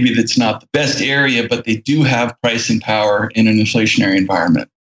 So maybe that's not the best area, but they do have pricing power in an inflationary environment.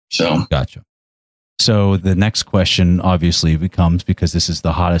 So, gotcha. So the next question obviously becomes, because this is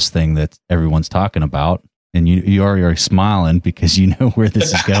the hottest thing that everyone's talking about, and you are smiling because you know where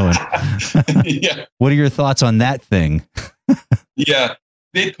this is going. Yeah. What are your thoughts on that thing? Yeah.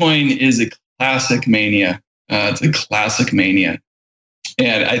 Bitcoin is a classic mania. It's a classic mania.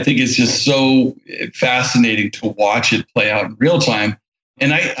 And I think it's just so fascinating to watch it play out in real time.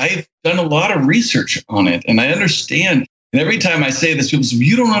 And I've done a lot of research on it, and I understand. And every time I say this, people say,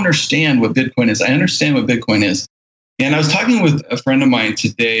 you don't understand what Bitcoin is. I understand what Bitcoin is. And I was talking with a friend of mine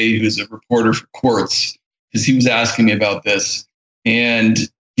today who's a reporter for Quartz, because he was asking me about this. And,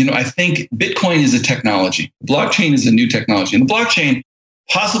 I think Bitcoin is a technology. Blockchain is a new technology. And the blockchain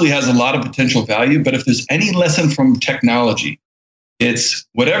possibly has a lot of potential value. But if there's any lesson from technology, it's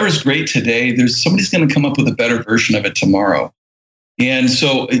whatever's great today, somebody's going to come up with a better version of it tomorrow. And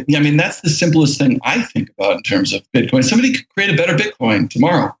so, that's the simplest thing I think about in terms of Bitcoin. Somebody could create a better Bitcoin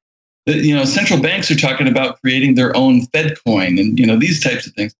tomorrow. Central banks are talking about creating their own Fed coin and, these types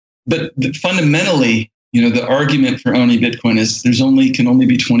of things. But fundamentally, the argument for owning Bitcoin is can only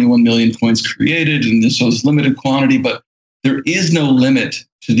be 21 million coins created, and so it's limited quantity, but there is no limit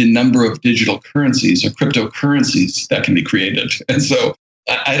to the number of digital currencies or cryptocurrencies that can be created. And so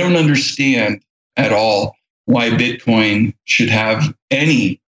I don't understand at all why Bitcoin should have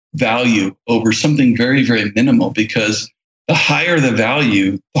any value over something very, very minimal, because the higher the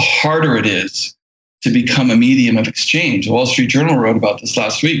value, the harder it is to become a medium of exchange. The Wall Street Journal wrote about this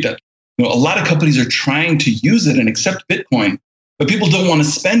last week, that a lot of companies are trying to use it and accept Bitcoin, but people don't want to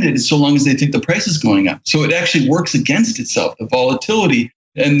spend it so long as they think the price is going up. So it actually works against itself, the volatility.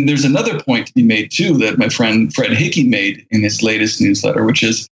 And there's another point to be made too that my friend Fred Hickey made in his latest newsletter, which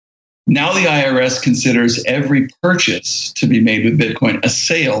is now the IRS considers every purchase to be made with Bitcoin a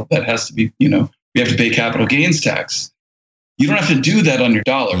sale that has to be, we have to pay capital gains tax. You don't have to do that on your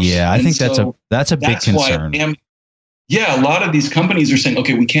dollars. Yeah, I think that's a big concern. A lot of these companies are saying,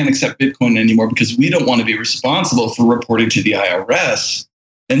 okay, we can't accept Bitcoin anymore because we don't want to be responsible for reporting to the IRS.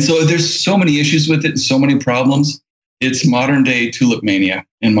 And so there's so many issues with it and so many problems. It's modern day tulip mania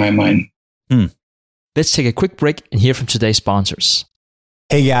in my mind. Let's take a quick break and hear from today's sponsors.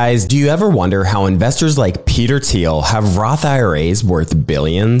 Hey guys, do you ever wonder how investors like Peter Thiel have Roth IRAs worth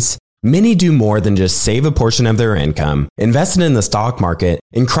billions? Many do more than just save a portion of their income, invest it in the stock market,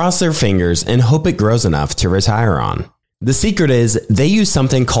 and cross their fingers and hope it grows enough to retire on. The secret is they use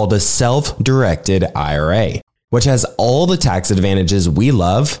something called a self-directed IRA, which has all the tax advantages we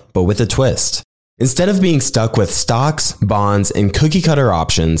love, but with a twist. Instead of being stuck with stocks, bonds, and cookie-cutter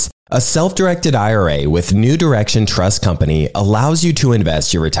options, a self-directed IRA with New Direction Trust Company allows you to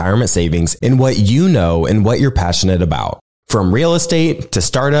invest your retirement savings in what you know and what you're passionate about. From real estate to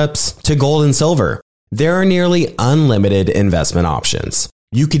startups to gold and silver, there are nearly unlimited investment options.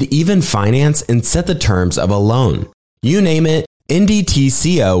 You could even finance and set the terms of a loan. You name it,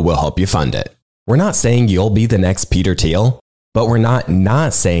 NDTCO will help you fund it. We're not saying you'll be the next Peter Thiel, but we're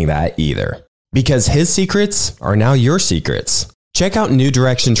not saying that either. Because his secrets are now your secrets. Check out New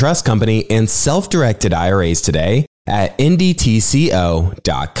Direction Trust Company and self-directed IRAs today at ndtco.com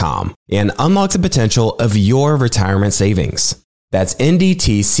and unlock the potential of your retirement savings. That's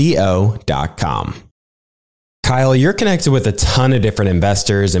ndtco.com. Kyle, you're connected with a ton of different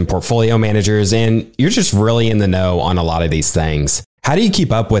investors and portfolio managers, and you're just really in the know on a lot of these things. How do you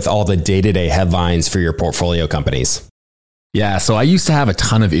keep up with all the day-to-day headlines for your portfolio companies? Yeah, so I used to have a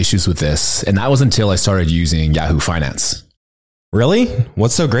ton of issues with this, and that was until I started using Yahoo Finance. Really?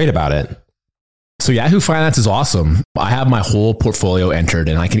 What's so great about it? So Yahoo Finance is awesome. I have my whole portfolio entered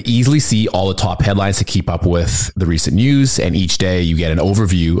and I can easily see all the top headlines to keep up with the recent news. And each day you get an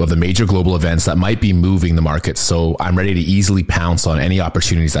overview of the major global events that might be moving the market. So I'm ready to easily pounce on any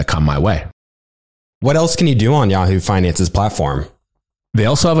opportunities that come my way. What else can you do on Yahoo Finance's platform? They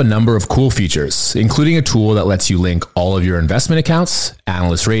also have a number of cool features, including a tool that lets you link all of your investment accounts,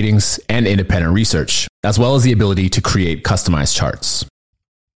 analyst ratings, and independent research, as well as the ability to create customized charts.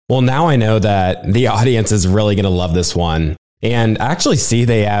 Well, now I know that the audience is really going to love this one. And I actually see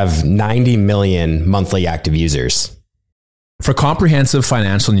they have 90 million monthly active users. For comprehensive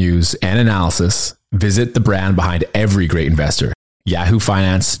financial news and analysis, visit the brand behind every great investor,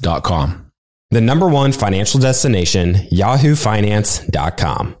 yahoofinance.com. The number one financial destination,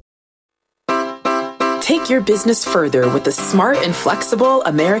 yahoofinance.com. Take your business further with the smart and flexible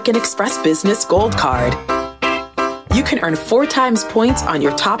American Express Business Gold Card. You can earn 4 times points on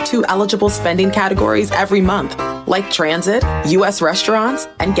your top 2 eligible spending categories every month, like transit, U.S. restaurants,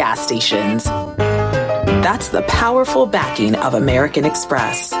 and gas stations. That's the powerful backing of American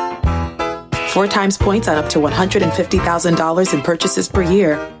Express. 4 times points on up to $150,000 in purchases per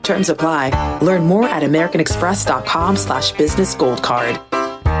year. Terms apply. Learn more at americanexpress.com/business gold card.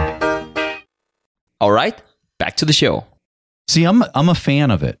 All right, back to the show. See, I'm a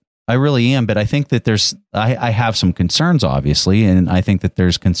fan of it. I really am, but I think that I have some concerns, obviously, and I think that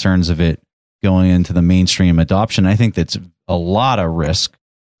there's concerns of it going into the mainstream adoption. I think that's a lot of risk,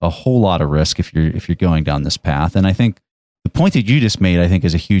 a whole lot of risk if you're going down this path. And I think the point that you just made, I think,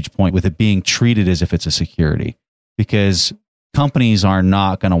 is a huge point with it being treated as if it's a security, because companies are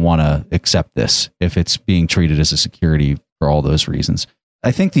not going to want to accept this if it's being treated as a security for all those reasons.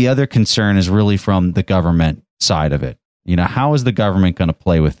 I think the other concern is really from the government side of it. You know, how is the government going to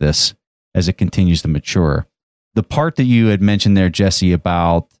play with this as it continues to mature? The part that you had mentioned there, Jesse,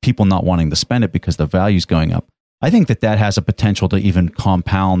 about people not wanting to spend it because the value's going up, I think that has a potential to even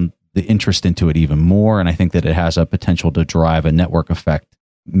compound the interest into it even more. And I think that it has a potential to drive a network effect,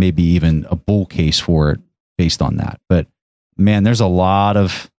 maybe even a bull case for it based on that. But man, there's a lot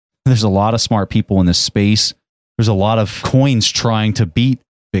of smart people in this space. There's a lot of coins trying to beat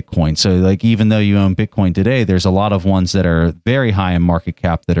Bitcoin. So like, even though you own Bitcoin today, there's a lot of ones that are very high in market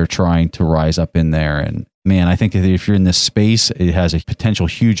cap that are trying to rise up in there. And man, I think that if you're in this space, it has a potential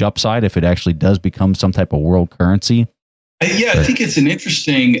huge upside if it actually does become some type of world currency. Yeah, I think it's an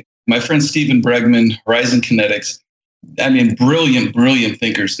interesting, my friend Stephen Bregman, Horizon Kinetics, I mean, brilliant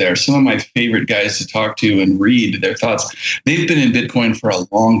thinkers there. Some of my favorite guys to talk to and read their thoughts. They've been in Bitcoin for a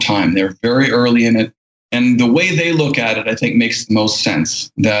long time. They're very early in it. And the way they look at it, I think, makes the most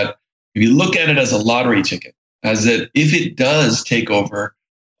sense. That if you look at it as a lottery ticket, as that if it does take over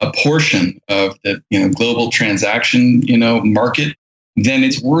a portion of the global transaction market, then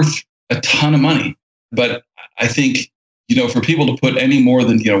it's worth a ton of money. But I think for people to put any more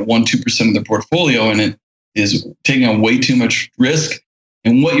than 1-2% of their portfolio in it is taking on way too much risk.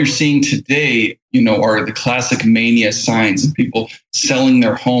 And what you're seeing today, are the classic mania signs of people selling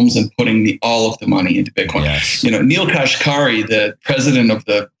their homes and putting all of the money into Bitcoin. Yes. Neil Kashkari, the president of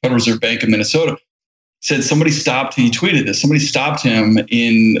the Federal Reserve Bank of Minnesota, said he tweeted this, somebody stopped him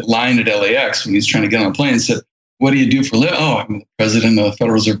in line at LAX when he was trying to get on a plane and said, what do you do for a living? Oh, I'm the president of the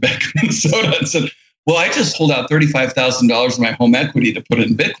Federal Reserve Bank of Minnesota. And said, well, I just pulled out $35,000 of my home equity to put it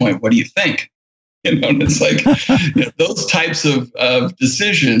in Bitcoin. What do you think? And it's like those types of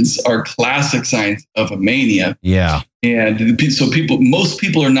decisions are classic signs of a mania. Yeah. And so most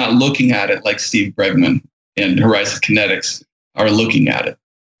people are not looking at it like Steve Bregman and Horizon Kinetics are looking at it.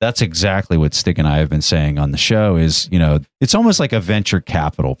 That's exactly what Stig and I have been saying on the show is, it's almost like a venture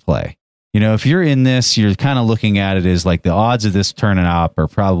capital play. If you're in this, you're kind of looking at it as like the odds of this turning up are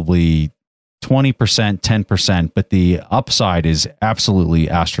probably 20%, 10%, but the upside is absolutely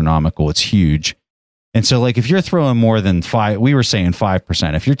astronomical. It's huge. And so like if you're throwing more than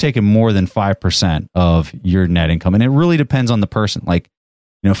 5%, if you're taking more than 5% of your net income, and it really depends on the person, like,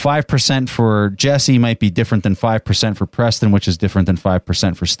 5% for Jesse might be different than 5% for Preston, which is different than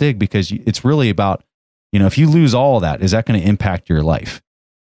 5% for Stig, because it's really about, if you lose all of that, is that going to impact your life?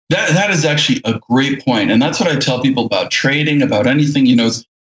 That is actually a great point. And that's what I tell people about trading, about anything, is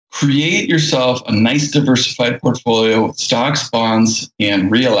create yourself a nice diversified portfolio of stocks, bonds,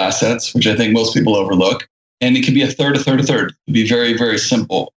 and real assets, which I think most people overlook. And it can be a third. It can be very, very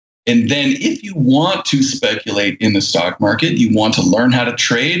simple. And then if you want to speculate in the stock market, you want to learn how to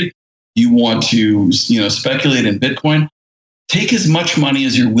trade, you want to, speculate in Bitcoin, take as much money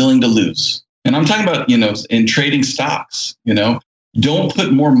as you're willing to lose. And I'm talking about, in trading stocks, don't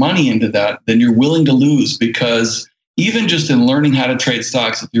put more money into that than you're willing to lose, because even just in learning how to trade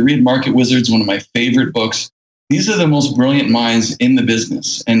stocks, if you read Market Wizards, one of my favorite books, these are the most brilliant minds in the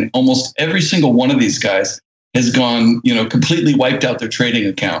business. And almost every single one of these guys has gone, completely wiped out their trading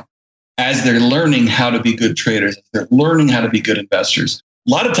account as they're learning how to be good traders. They're learning how to be good investors.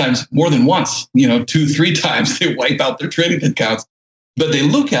 A lot of times, more than once, 2-3 times, they wipe out their trading accounts. But they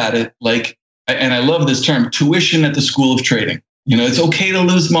look at it like, and I love this term, tuition at the school of trading. It's okay to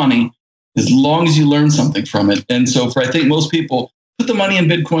lose money as long as you learn something from it. And so I think most people put the money in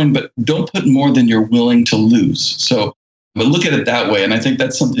Bitcoin, but don't put more than you're willing to lose. So but look at it that way. And I think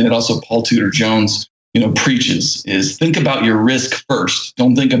that's something that also Paul Tudor Jones, preaches, is think about your risk first.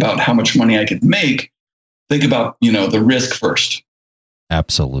 Don't think about how much money I could make. Think about, the risk first.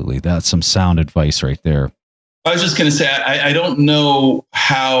 Absolutely. That's some sound advice right there. I was just going to say, I don't know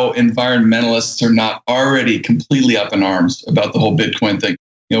how environmentalists are not already completely up in arms about the whole Bitcoin thing.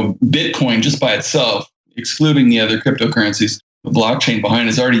 Bitcoin just by itself, excluding the other cryptocurrencies, the blockchain behind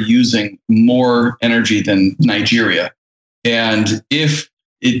is already using more energy than Nigeria. And if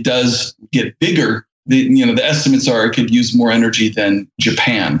it does get bigger, the estimates are it could use more energy than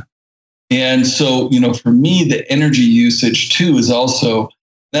Japan. And so, for me, the energy usage too is also,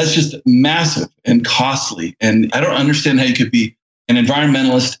 that's just massive and costly. And I don't understand how you could be an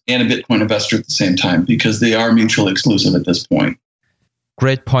environmentalist and a Bitcoin investor at the same time, because they are mutually exclusive at this point.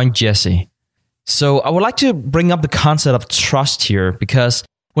 Great point, Jesse. So I would like to bring up the concept of trust here, because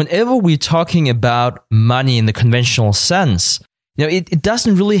whenever we're talking about money in the conventional sense, it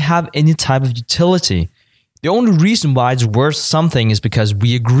doesn't really have any type of utility. The only reason why it's worth something is because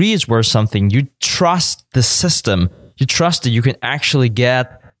we agree it's worth something. You trust the system. You trust that you can actually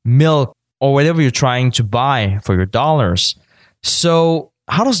get milk or whatever you're trying to buy for your dollars. So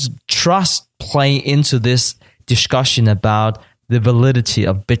how does trust play into this discussion about the validity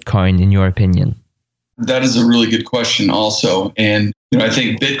of Bitcoin, in your opinion? That is a really good question also. And, I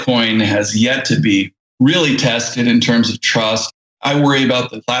think Bitcoin has yet to be really tested in terms of trust. I worry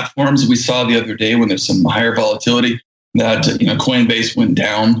about the platforms we saw the other day when there's some higher volatility that, Coinbase went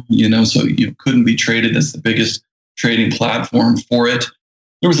down, so you couldn't be traded as the biggest trading platform for it.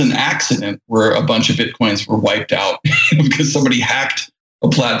 There was an accident where a bunch of Bitcoins were wiped out because somebody hacked a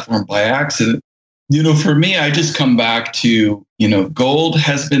platform by accident. For me, I just come back to, gold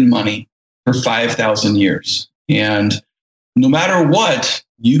has been money for 5,000 years. And no matter what,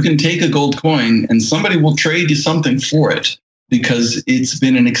 you can take a gold coin and somebody will trade you something for it, because it's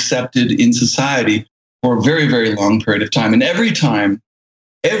been accepted in society for a very, very long period of time. And every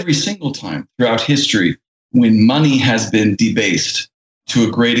single time throughout history, when money has been debased to a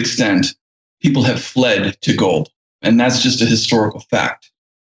great extent, people have fled to gold. And that's just a historical fact.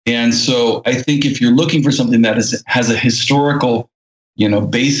 And so I think if you're looking for something that has a historical,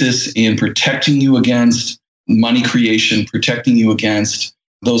 basis in protecting you against money creation, protecting you against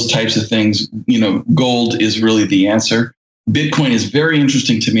those types of things, gold is really the answer. Bitcoin is very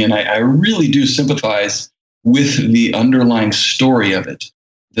interesting to me, and I really do sympathize with the underlying story of it.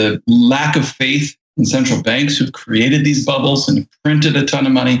 The lack of faith in central banks who've created these bubbles and printed a ton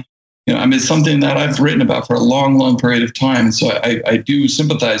of money. It's something that I've written about for a long, long period of time. And so I do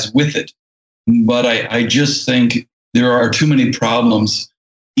sympathize with it. But I just think there are too many problems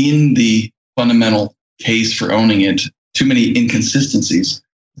in the fundamental case for owning it, too many inconsistencies,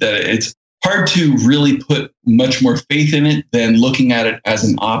 that it's hard to really put much more faith in it than looking at it as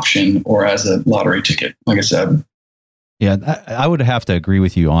an option or as a lottery ticket, like I said. Yeah, I would have to agree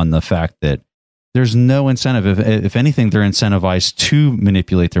with you on the fact that there's no incentive. If anything, they're incentivized to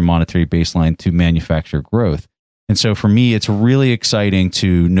manipulate their monetary baseline to manufacture growth. And so for me, it's really exciting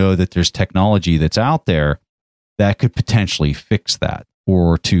to know that there's technology that's out there that could potentially fix that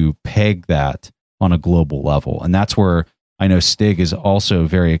or to peg that on a global level. And that's where I know Stig is also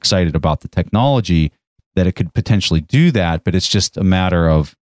very excited about the technology that it could potentially do that. But it's just a matter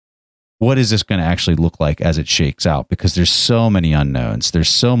of what is this going to actually look like as it shakes out? Because there's so many unknowns. There's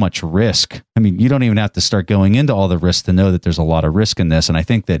so much risk. I mean, you don't even have to start going into all the risks to know that there's a lot of risk in this. And I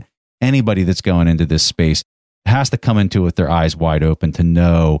think that anybody that's going into this space has to come into it with their eyes wide open to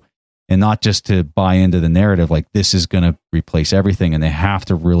know, and not just to buy into the narrative like this is going to replace everything. And they have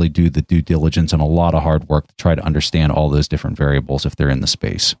to really do the due diligence and a lot of hard work to try to understand all those different variables if they're in the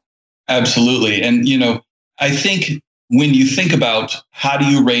space. Absolutely. And, I think when you think about how do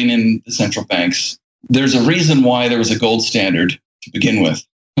you rein in the central banks, there's a reason why there was a gold standard to begin with.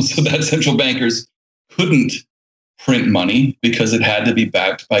 So that central bankers couldn't print money because it had to be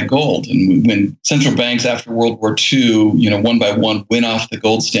backed by gold. And when central banks after World War II, one by one went off the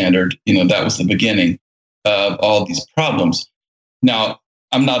gold standard, that was the beginning of all these problems. Now,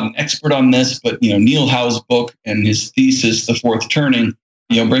 I'm not an expert on this, but, Neil Howe's book and his thesis, The Fourth Turning,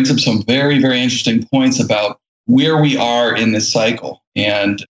 brings up some very, very interesting points about where we are in this cycle.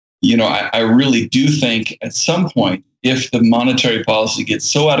 And, I really do think at some point, if the monetary policy gets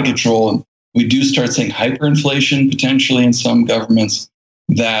so out of control and we do start seeing hyperinflation potentially in some governments,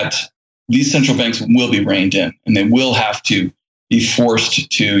 that these central banks will be reined in and they will have to be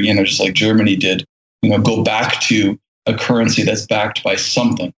forced to, just like Germany did, go back to a currency that's backed by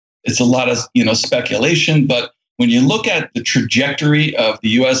something. It's a lot of, speculation, but when you look at the trajectory of the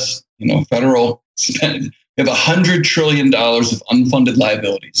U.S., federal spend, we have $100 trillion of unfunded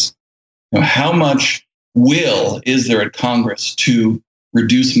liabilities. How much will is there at Congress to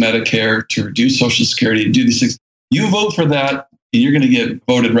reduce Medicare, to reduce Social Security, to do these things? You vote for that, and you're going to get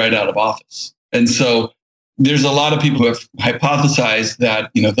voted right out of office. And so there's a lot of people who have hypothesized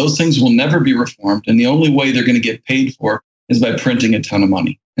that, those things will never be reformed. And the only way they're going to get paid for is by printing a ton of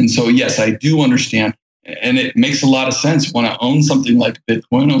money. And so, yes, I do understand. And it makes a lot of sense when I own something like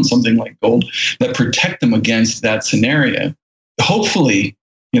Bitcoin, own something like gold, that protect them against that scenario. Hopefully,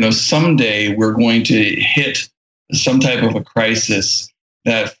 someday we're going to hit some type of a crisis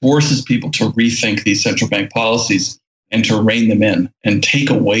that forces people to rethink these central bank policies and to rein them in and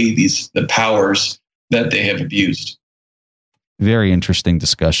take away the powers that they have abused. Very interesting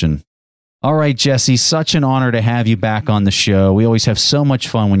discussion. All right, Jesse, such an honor to have you back on the show. We always have so much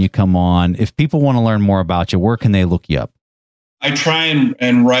fun when you come on. If people want to learn more about you, where can they look you up? I try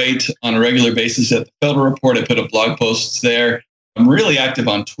and write on a regular basis at the Felder Report. I put up blog posts there. I'm really active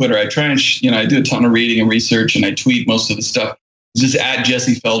on Twitter. I try and, I do a ton of reading and research, and I tweet most of the stuff. It's just at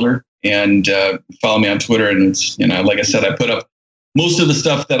Jesse Felder, and follow me on Twitter. And it's, like I said, I put up most of the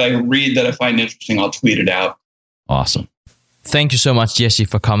stuff that I read that I find interesting. I'll tweet it out. Awesome. Thank you so much, Jesse,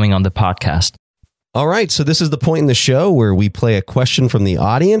 for coming on the podcast. All right. So this is the point in the show where we play a question from the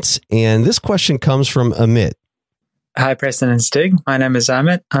audience. And this question comes from Amit. Hi, Preston and Stig. My name is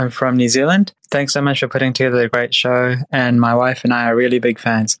Amit. I'm from New Zealand. Thanks so much for putting together a great show. And my wife and I are really big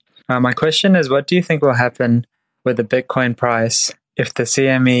fans. My question is, what do you think will happen with the Bitcoin price if the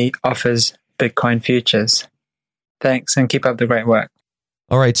CME offers Bitcoin futures? Thanks, and keep up the great work.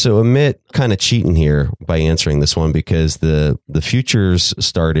 All right, so Amit kind of cheating here by answering this one because the futures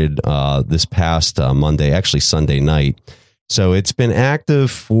started this past Monday, actually Sunday night. So it's been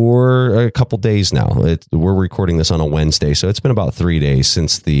active for a couple days now. We're recording this on a Wednesday, so it's been about 3 days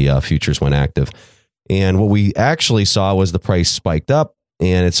since the futures went active. And what we actually saw was the price spiked up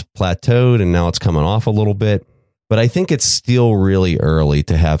and it's plateaued and now it's coming off a little bit. But I think it's still really early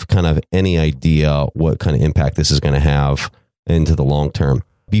to have kind of any idea what kind of impact this is going to have into the long term.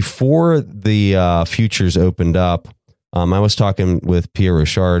 Before the futures opened up, I was talking with Pierre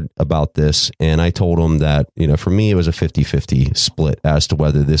Richard about this, and I told him that, for me, it was a 50-50 split as to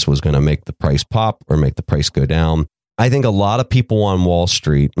whether this was going to make the price pop or make the price go down. I think a lot of people on Wall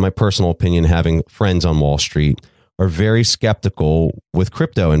Street, my personal opinion, having friends on Wall Street, are very skeptical with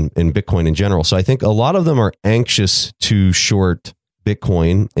crypto and Bitcoin in general. So I think a lot of them are anxious to short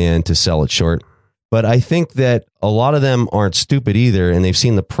Bitcoin and to sell it short. But I think that a lot of them aren't stupid either, and they've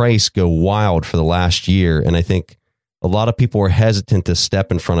seen the price go wild for the last year. And I think a lot of people are hesitant to step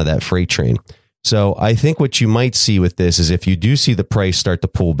in front of that freight train. So I think what you might see with this is if you do see the price start to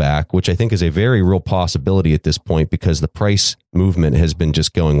pull back, which I think is a very real possibility at this point because the price movement has been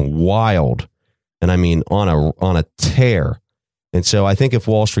just going wild. And I mean, on a tear. And so I think if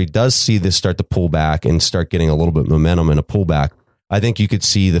Wall Street does see this start to pull back and start getting a little bit of momentum and a pullback, I think you could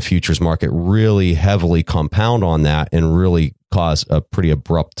see the futures market really heavily compound on that and really cause a pretty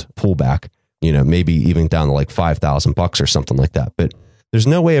abrupt pullback, maybe even down to like $5,000 or something like that. But there's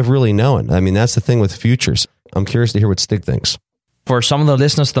no way of really knowing. I mean, that's the thing with futures. I'm curious to hear what Stig thinks. For some of the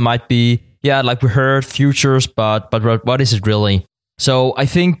listeners, there might be, like we heard futures, but what is it really? So I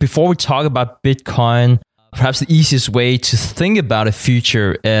think before we talk about Bitcoin, perhaps the easiest way to think about a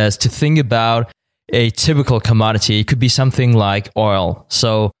future is to think about a typical commodity. It could be something like oil.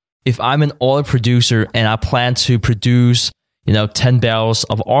 So if I'm an oil producer and I plan to produce, 10 barrels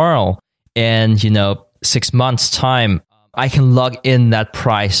of oil in, 6 months time, I can log in that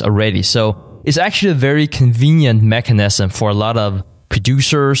price already. So it's actually a very convenient mechanism for a lot of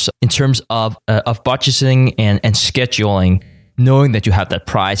producers in terms of budgeting and scheduling, knowing that you have that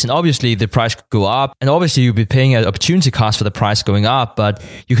price. And obviously the price could go up, and obviously you'll be paying an opportunity cost for the price going up, but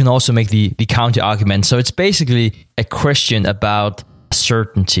you can also make the counter argument. So it's basically a question about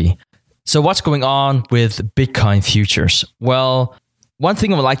certainty. So what's going on with Bitcoin futures? Well, one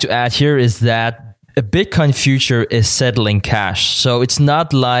thing I would like to add here is that a Bitcoin future is settling cash. So it's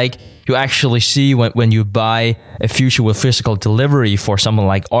not like you actually see when you buy a future with physical delivery for something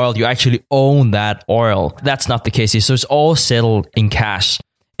like oil, you actually own that oil. That's not the case here. So it's all settled in cash.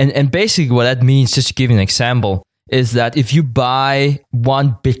 And basically what that means, just to give you an example, is that if you buy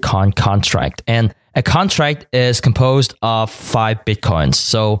one Bitcoin contract, and a contract is composed of 5 Bitcoins.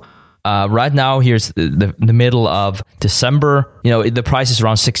 So right now, here's the middle of December, the price is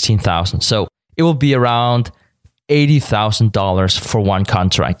around 16,000. So it will be around $80,000 for one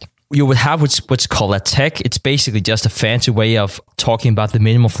contract. You would have what's called a TIC. It's basically just a fancy way of talking about the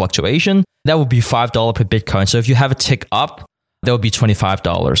minimum fluctuation. That would be $5 per Bitcoin. So if you have a TIC up, that would be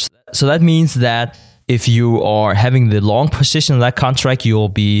 $25. So that means that if you are having the long position in that contract, you'll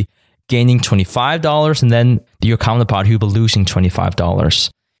be gaining $25, and then your counterpart, you'll be losing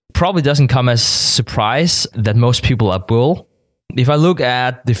 $25. Probably doesn't come as a surprise that most people are bull. If I look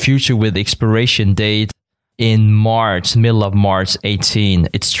at the future with the expiration date in March, middle of March 18,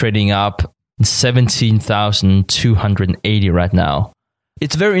 it's trading up 17,280 right now.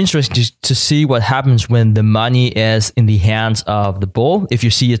 It's very interesting to see what happens when the money is in the hands of the bull. If you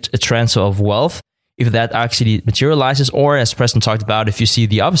see a transfer of wealth, if that actually materializes, or as Preston talked about, if you see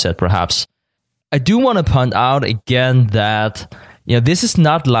the opposite, perhaps. I do want to point out again that this is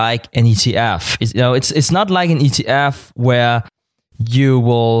not like an ETF. It's not like an ETF where you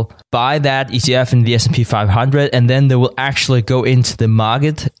will buy that ETF in the S&P 500 and then they will actually go into the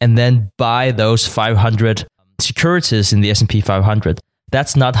market and then buy those 500 securities in the S&P 500.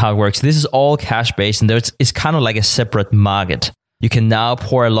 That's not how it works. This is all cash-based, and it's kind of like a separate market. You can now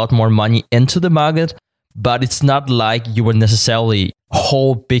pour a lot more money into the market, but it's not like you would necessarily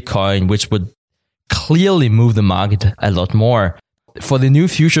hold Bitcoin, which would clearly move the market a lot more. For the new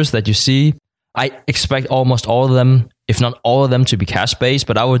futures that you see, I expect almost all of them, if not all of them, to be cash-based,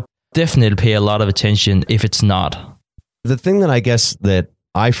 but I would definitely pay a lot of attention if it's not. The thing that I guess that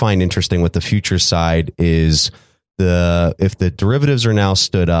I find interesting with the futures side is if the derivatives are now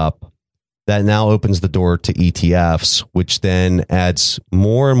stood up, that now opens the door to ETFs, which then adds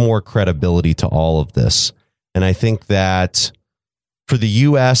more and more credibility to all of this. And I think that for the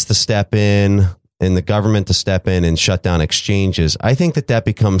US to step in and the government to step in and shut down exchanges, I think that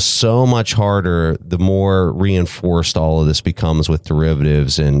becomes so much harder the more reinforced all of this becomes with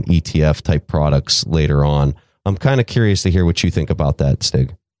derivatives and ETF type products later on. I'm kind of curious to hear what you think about that,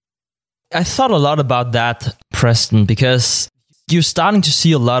 Stig. I thought a lot about that, Preston, because you're starting to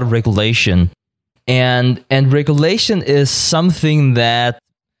see a lot of regulation. And regulation is something that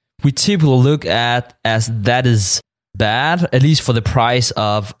we typically look at as that is bad, at least for the price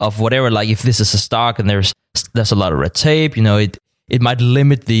of whatever. Like if this is a stock and there's a lot of red tape, it might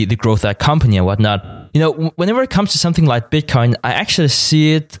limit the growth of that company and whatnot. Whenever it comes to something like Bitcoin, I actually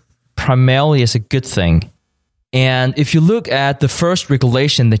see it primarily as a good thing. And if you look at the first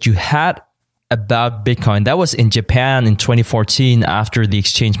regulation that you had about Bitcoin, that was in Japan in 2014 after the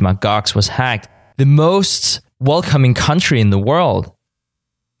exchange Mt. Gox was hacked. The most welcoming country in the world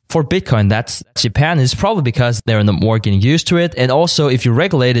for Bitcoin, that's Japan, is probably because they're more getting used to it. And also, if you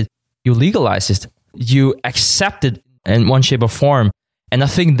regulate it, you legalize it, you accept it in one shape or form. And I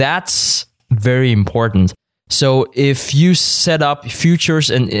think that's very important. So if you set up futures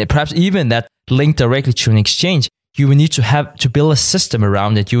and perhaps even that link directly to an exchange, you will need to build a system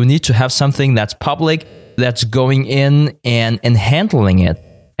around it. You will need to have something that's public, that's going in and handling it.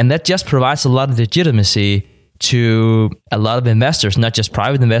 And that just provides a lot of legitimacy to a lot of investors, not just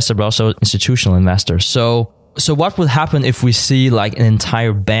private investors, but also institutional investors. So what would happen if we see like an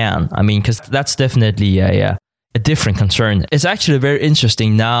entire ban? I mean, because that's definitely a different concern. It's actually very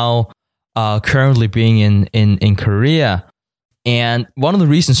interesting now, currently being in Korea. And one of the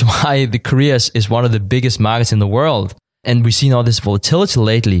reasons why the Korea is one of the biggest markets in the world, and we've seen all this volatility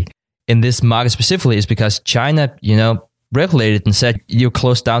lately in this market specifically, is because China, regulated and said you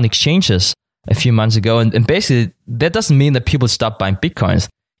closed down exchanges a few months ago. And basically, that doesn't mean that people stop buying Bitcoins.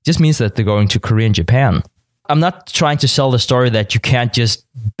 It just means that they're going to Korea and Japan. I'm not trying to sell the story that you can't just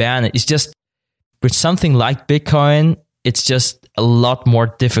ban it. It's just with something like Bitcoin, it's just a lot more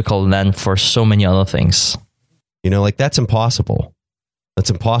difficult than for so many other things. Like that's impossible. That's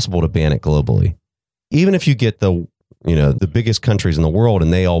impossible to ban it globally. Even if you get the biggest countries in the world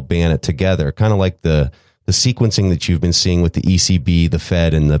and they all ban it together, kind of like the sequencing that you've been seeing with the ECB, the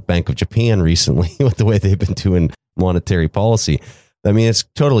Fed, and the Bank of Japan recently with the way they've been doing monetary policy. I mean, it's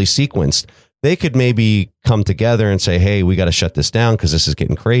totally sequenced. They could maybe come together and say, hey, we got to shut this down because this is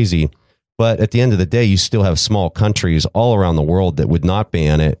getting crazy. But at the end of the day, you still have small countries all around the world that would not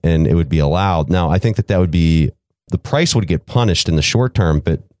ban it and it would be allowed. Now, I think that would be, the price would get punished in the short term,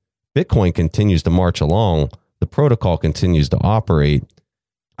 but Bitcoin continues to march along. The protocol continues to operate.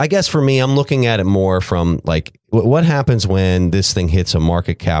 I guess for me, I'm looking at it more from like, what happens when this thing hits a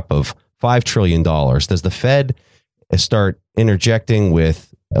market cap of $5 trillion? Does the Fed start interjecting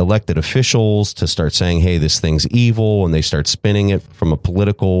with elected officials to start saying, hey, this thing's evil, and they start spinning it from a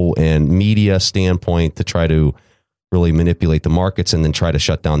political and media standpoint to try to really manipulate the markets and then try to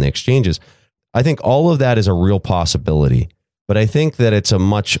shut down the exchanges? I think all of that is a real possibility, but I think that it's a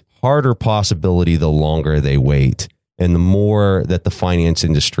much harder possibility the longer they wait and the more that the finance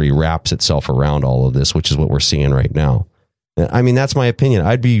industry wraps itself around all of this, which is what we're seeing right now. I mean, that's my opinion.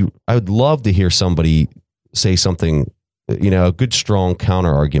 I would love to hear somebody say something, a good, strong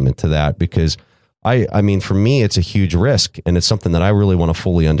counter argument to that, because I mean, for me, it's a huge risk and it's something that I really want to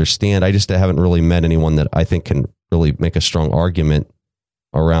fully understand. I just haven't really met anyone that I think can really make a strong argument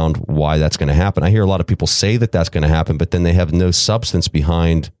around why that's going to happen. I hear a lot of people say that that's going to happen, but then they have no substance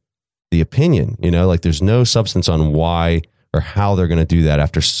behind the opinion, like there's no substance on why or how they're going to do that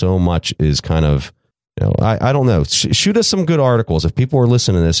after so much is kind of, I don't know. Shoot us some good articles. If people are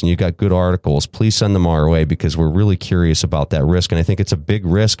listening to this and you got good articles, please send them our way, because we're really curious about that risk. And I think it's a big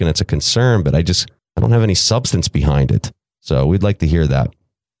risk and it's a concern, but I don't have any substance behind it. So we'd like to hear that.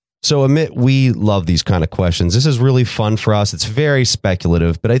 So Amit, we love these kind of questions. This is really fun for us. It's very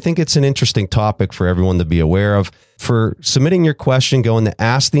speculative, but I think it's an interesting topic for everyone to be aware of. For submitting your question, going to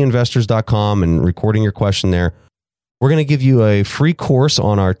asktheinvestors.com and recording your question there. We're going to give you a free course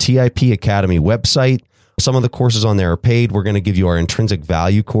on our TIP Academy website. Some of the courses on there are paid. We're going to give you our intrinsic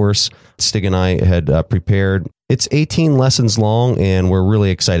value course. Stig and I had prepared. It's 18 lessons long, and we're really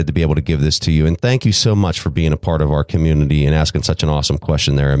excited to be able to give this to you. And thank you so much for being a part of our community and asking such an awesome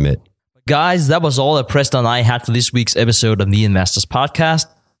question there, Amit. Guys, that was all that Preston and I had for this week's episode of the Investors Podcast.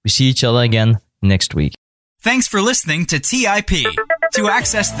 We see each other again next week. Thanks for listening to TIP. To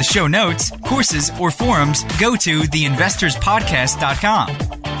access the show notes, courses, or forums, go to theinvestorspodcast.com.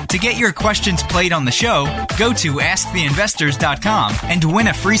 To get your questions played on the show, go to asktheinvestors.com and win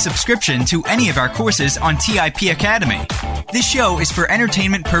a free subscription to any of our courses on TIP Academy. This show is for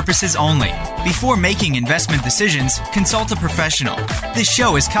entertainment purposes only. Before making investment decisions, consult a professional. This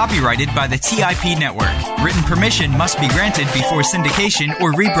show is copyrighted by the TIP Network. Written permission must be granted before syndication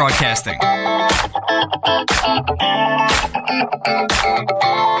or rebroadcasting.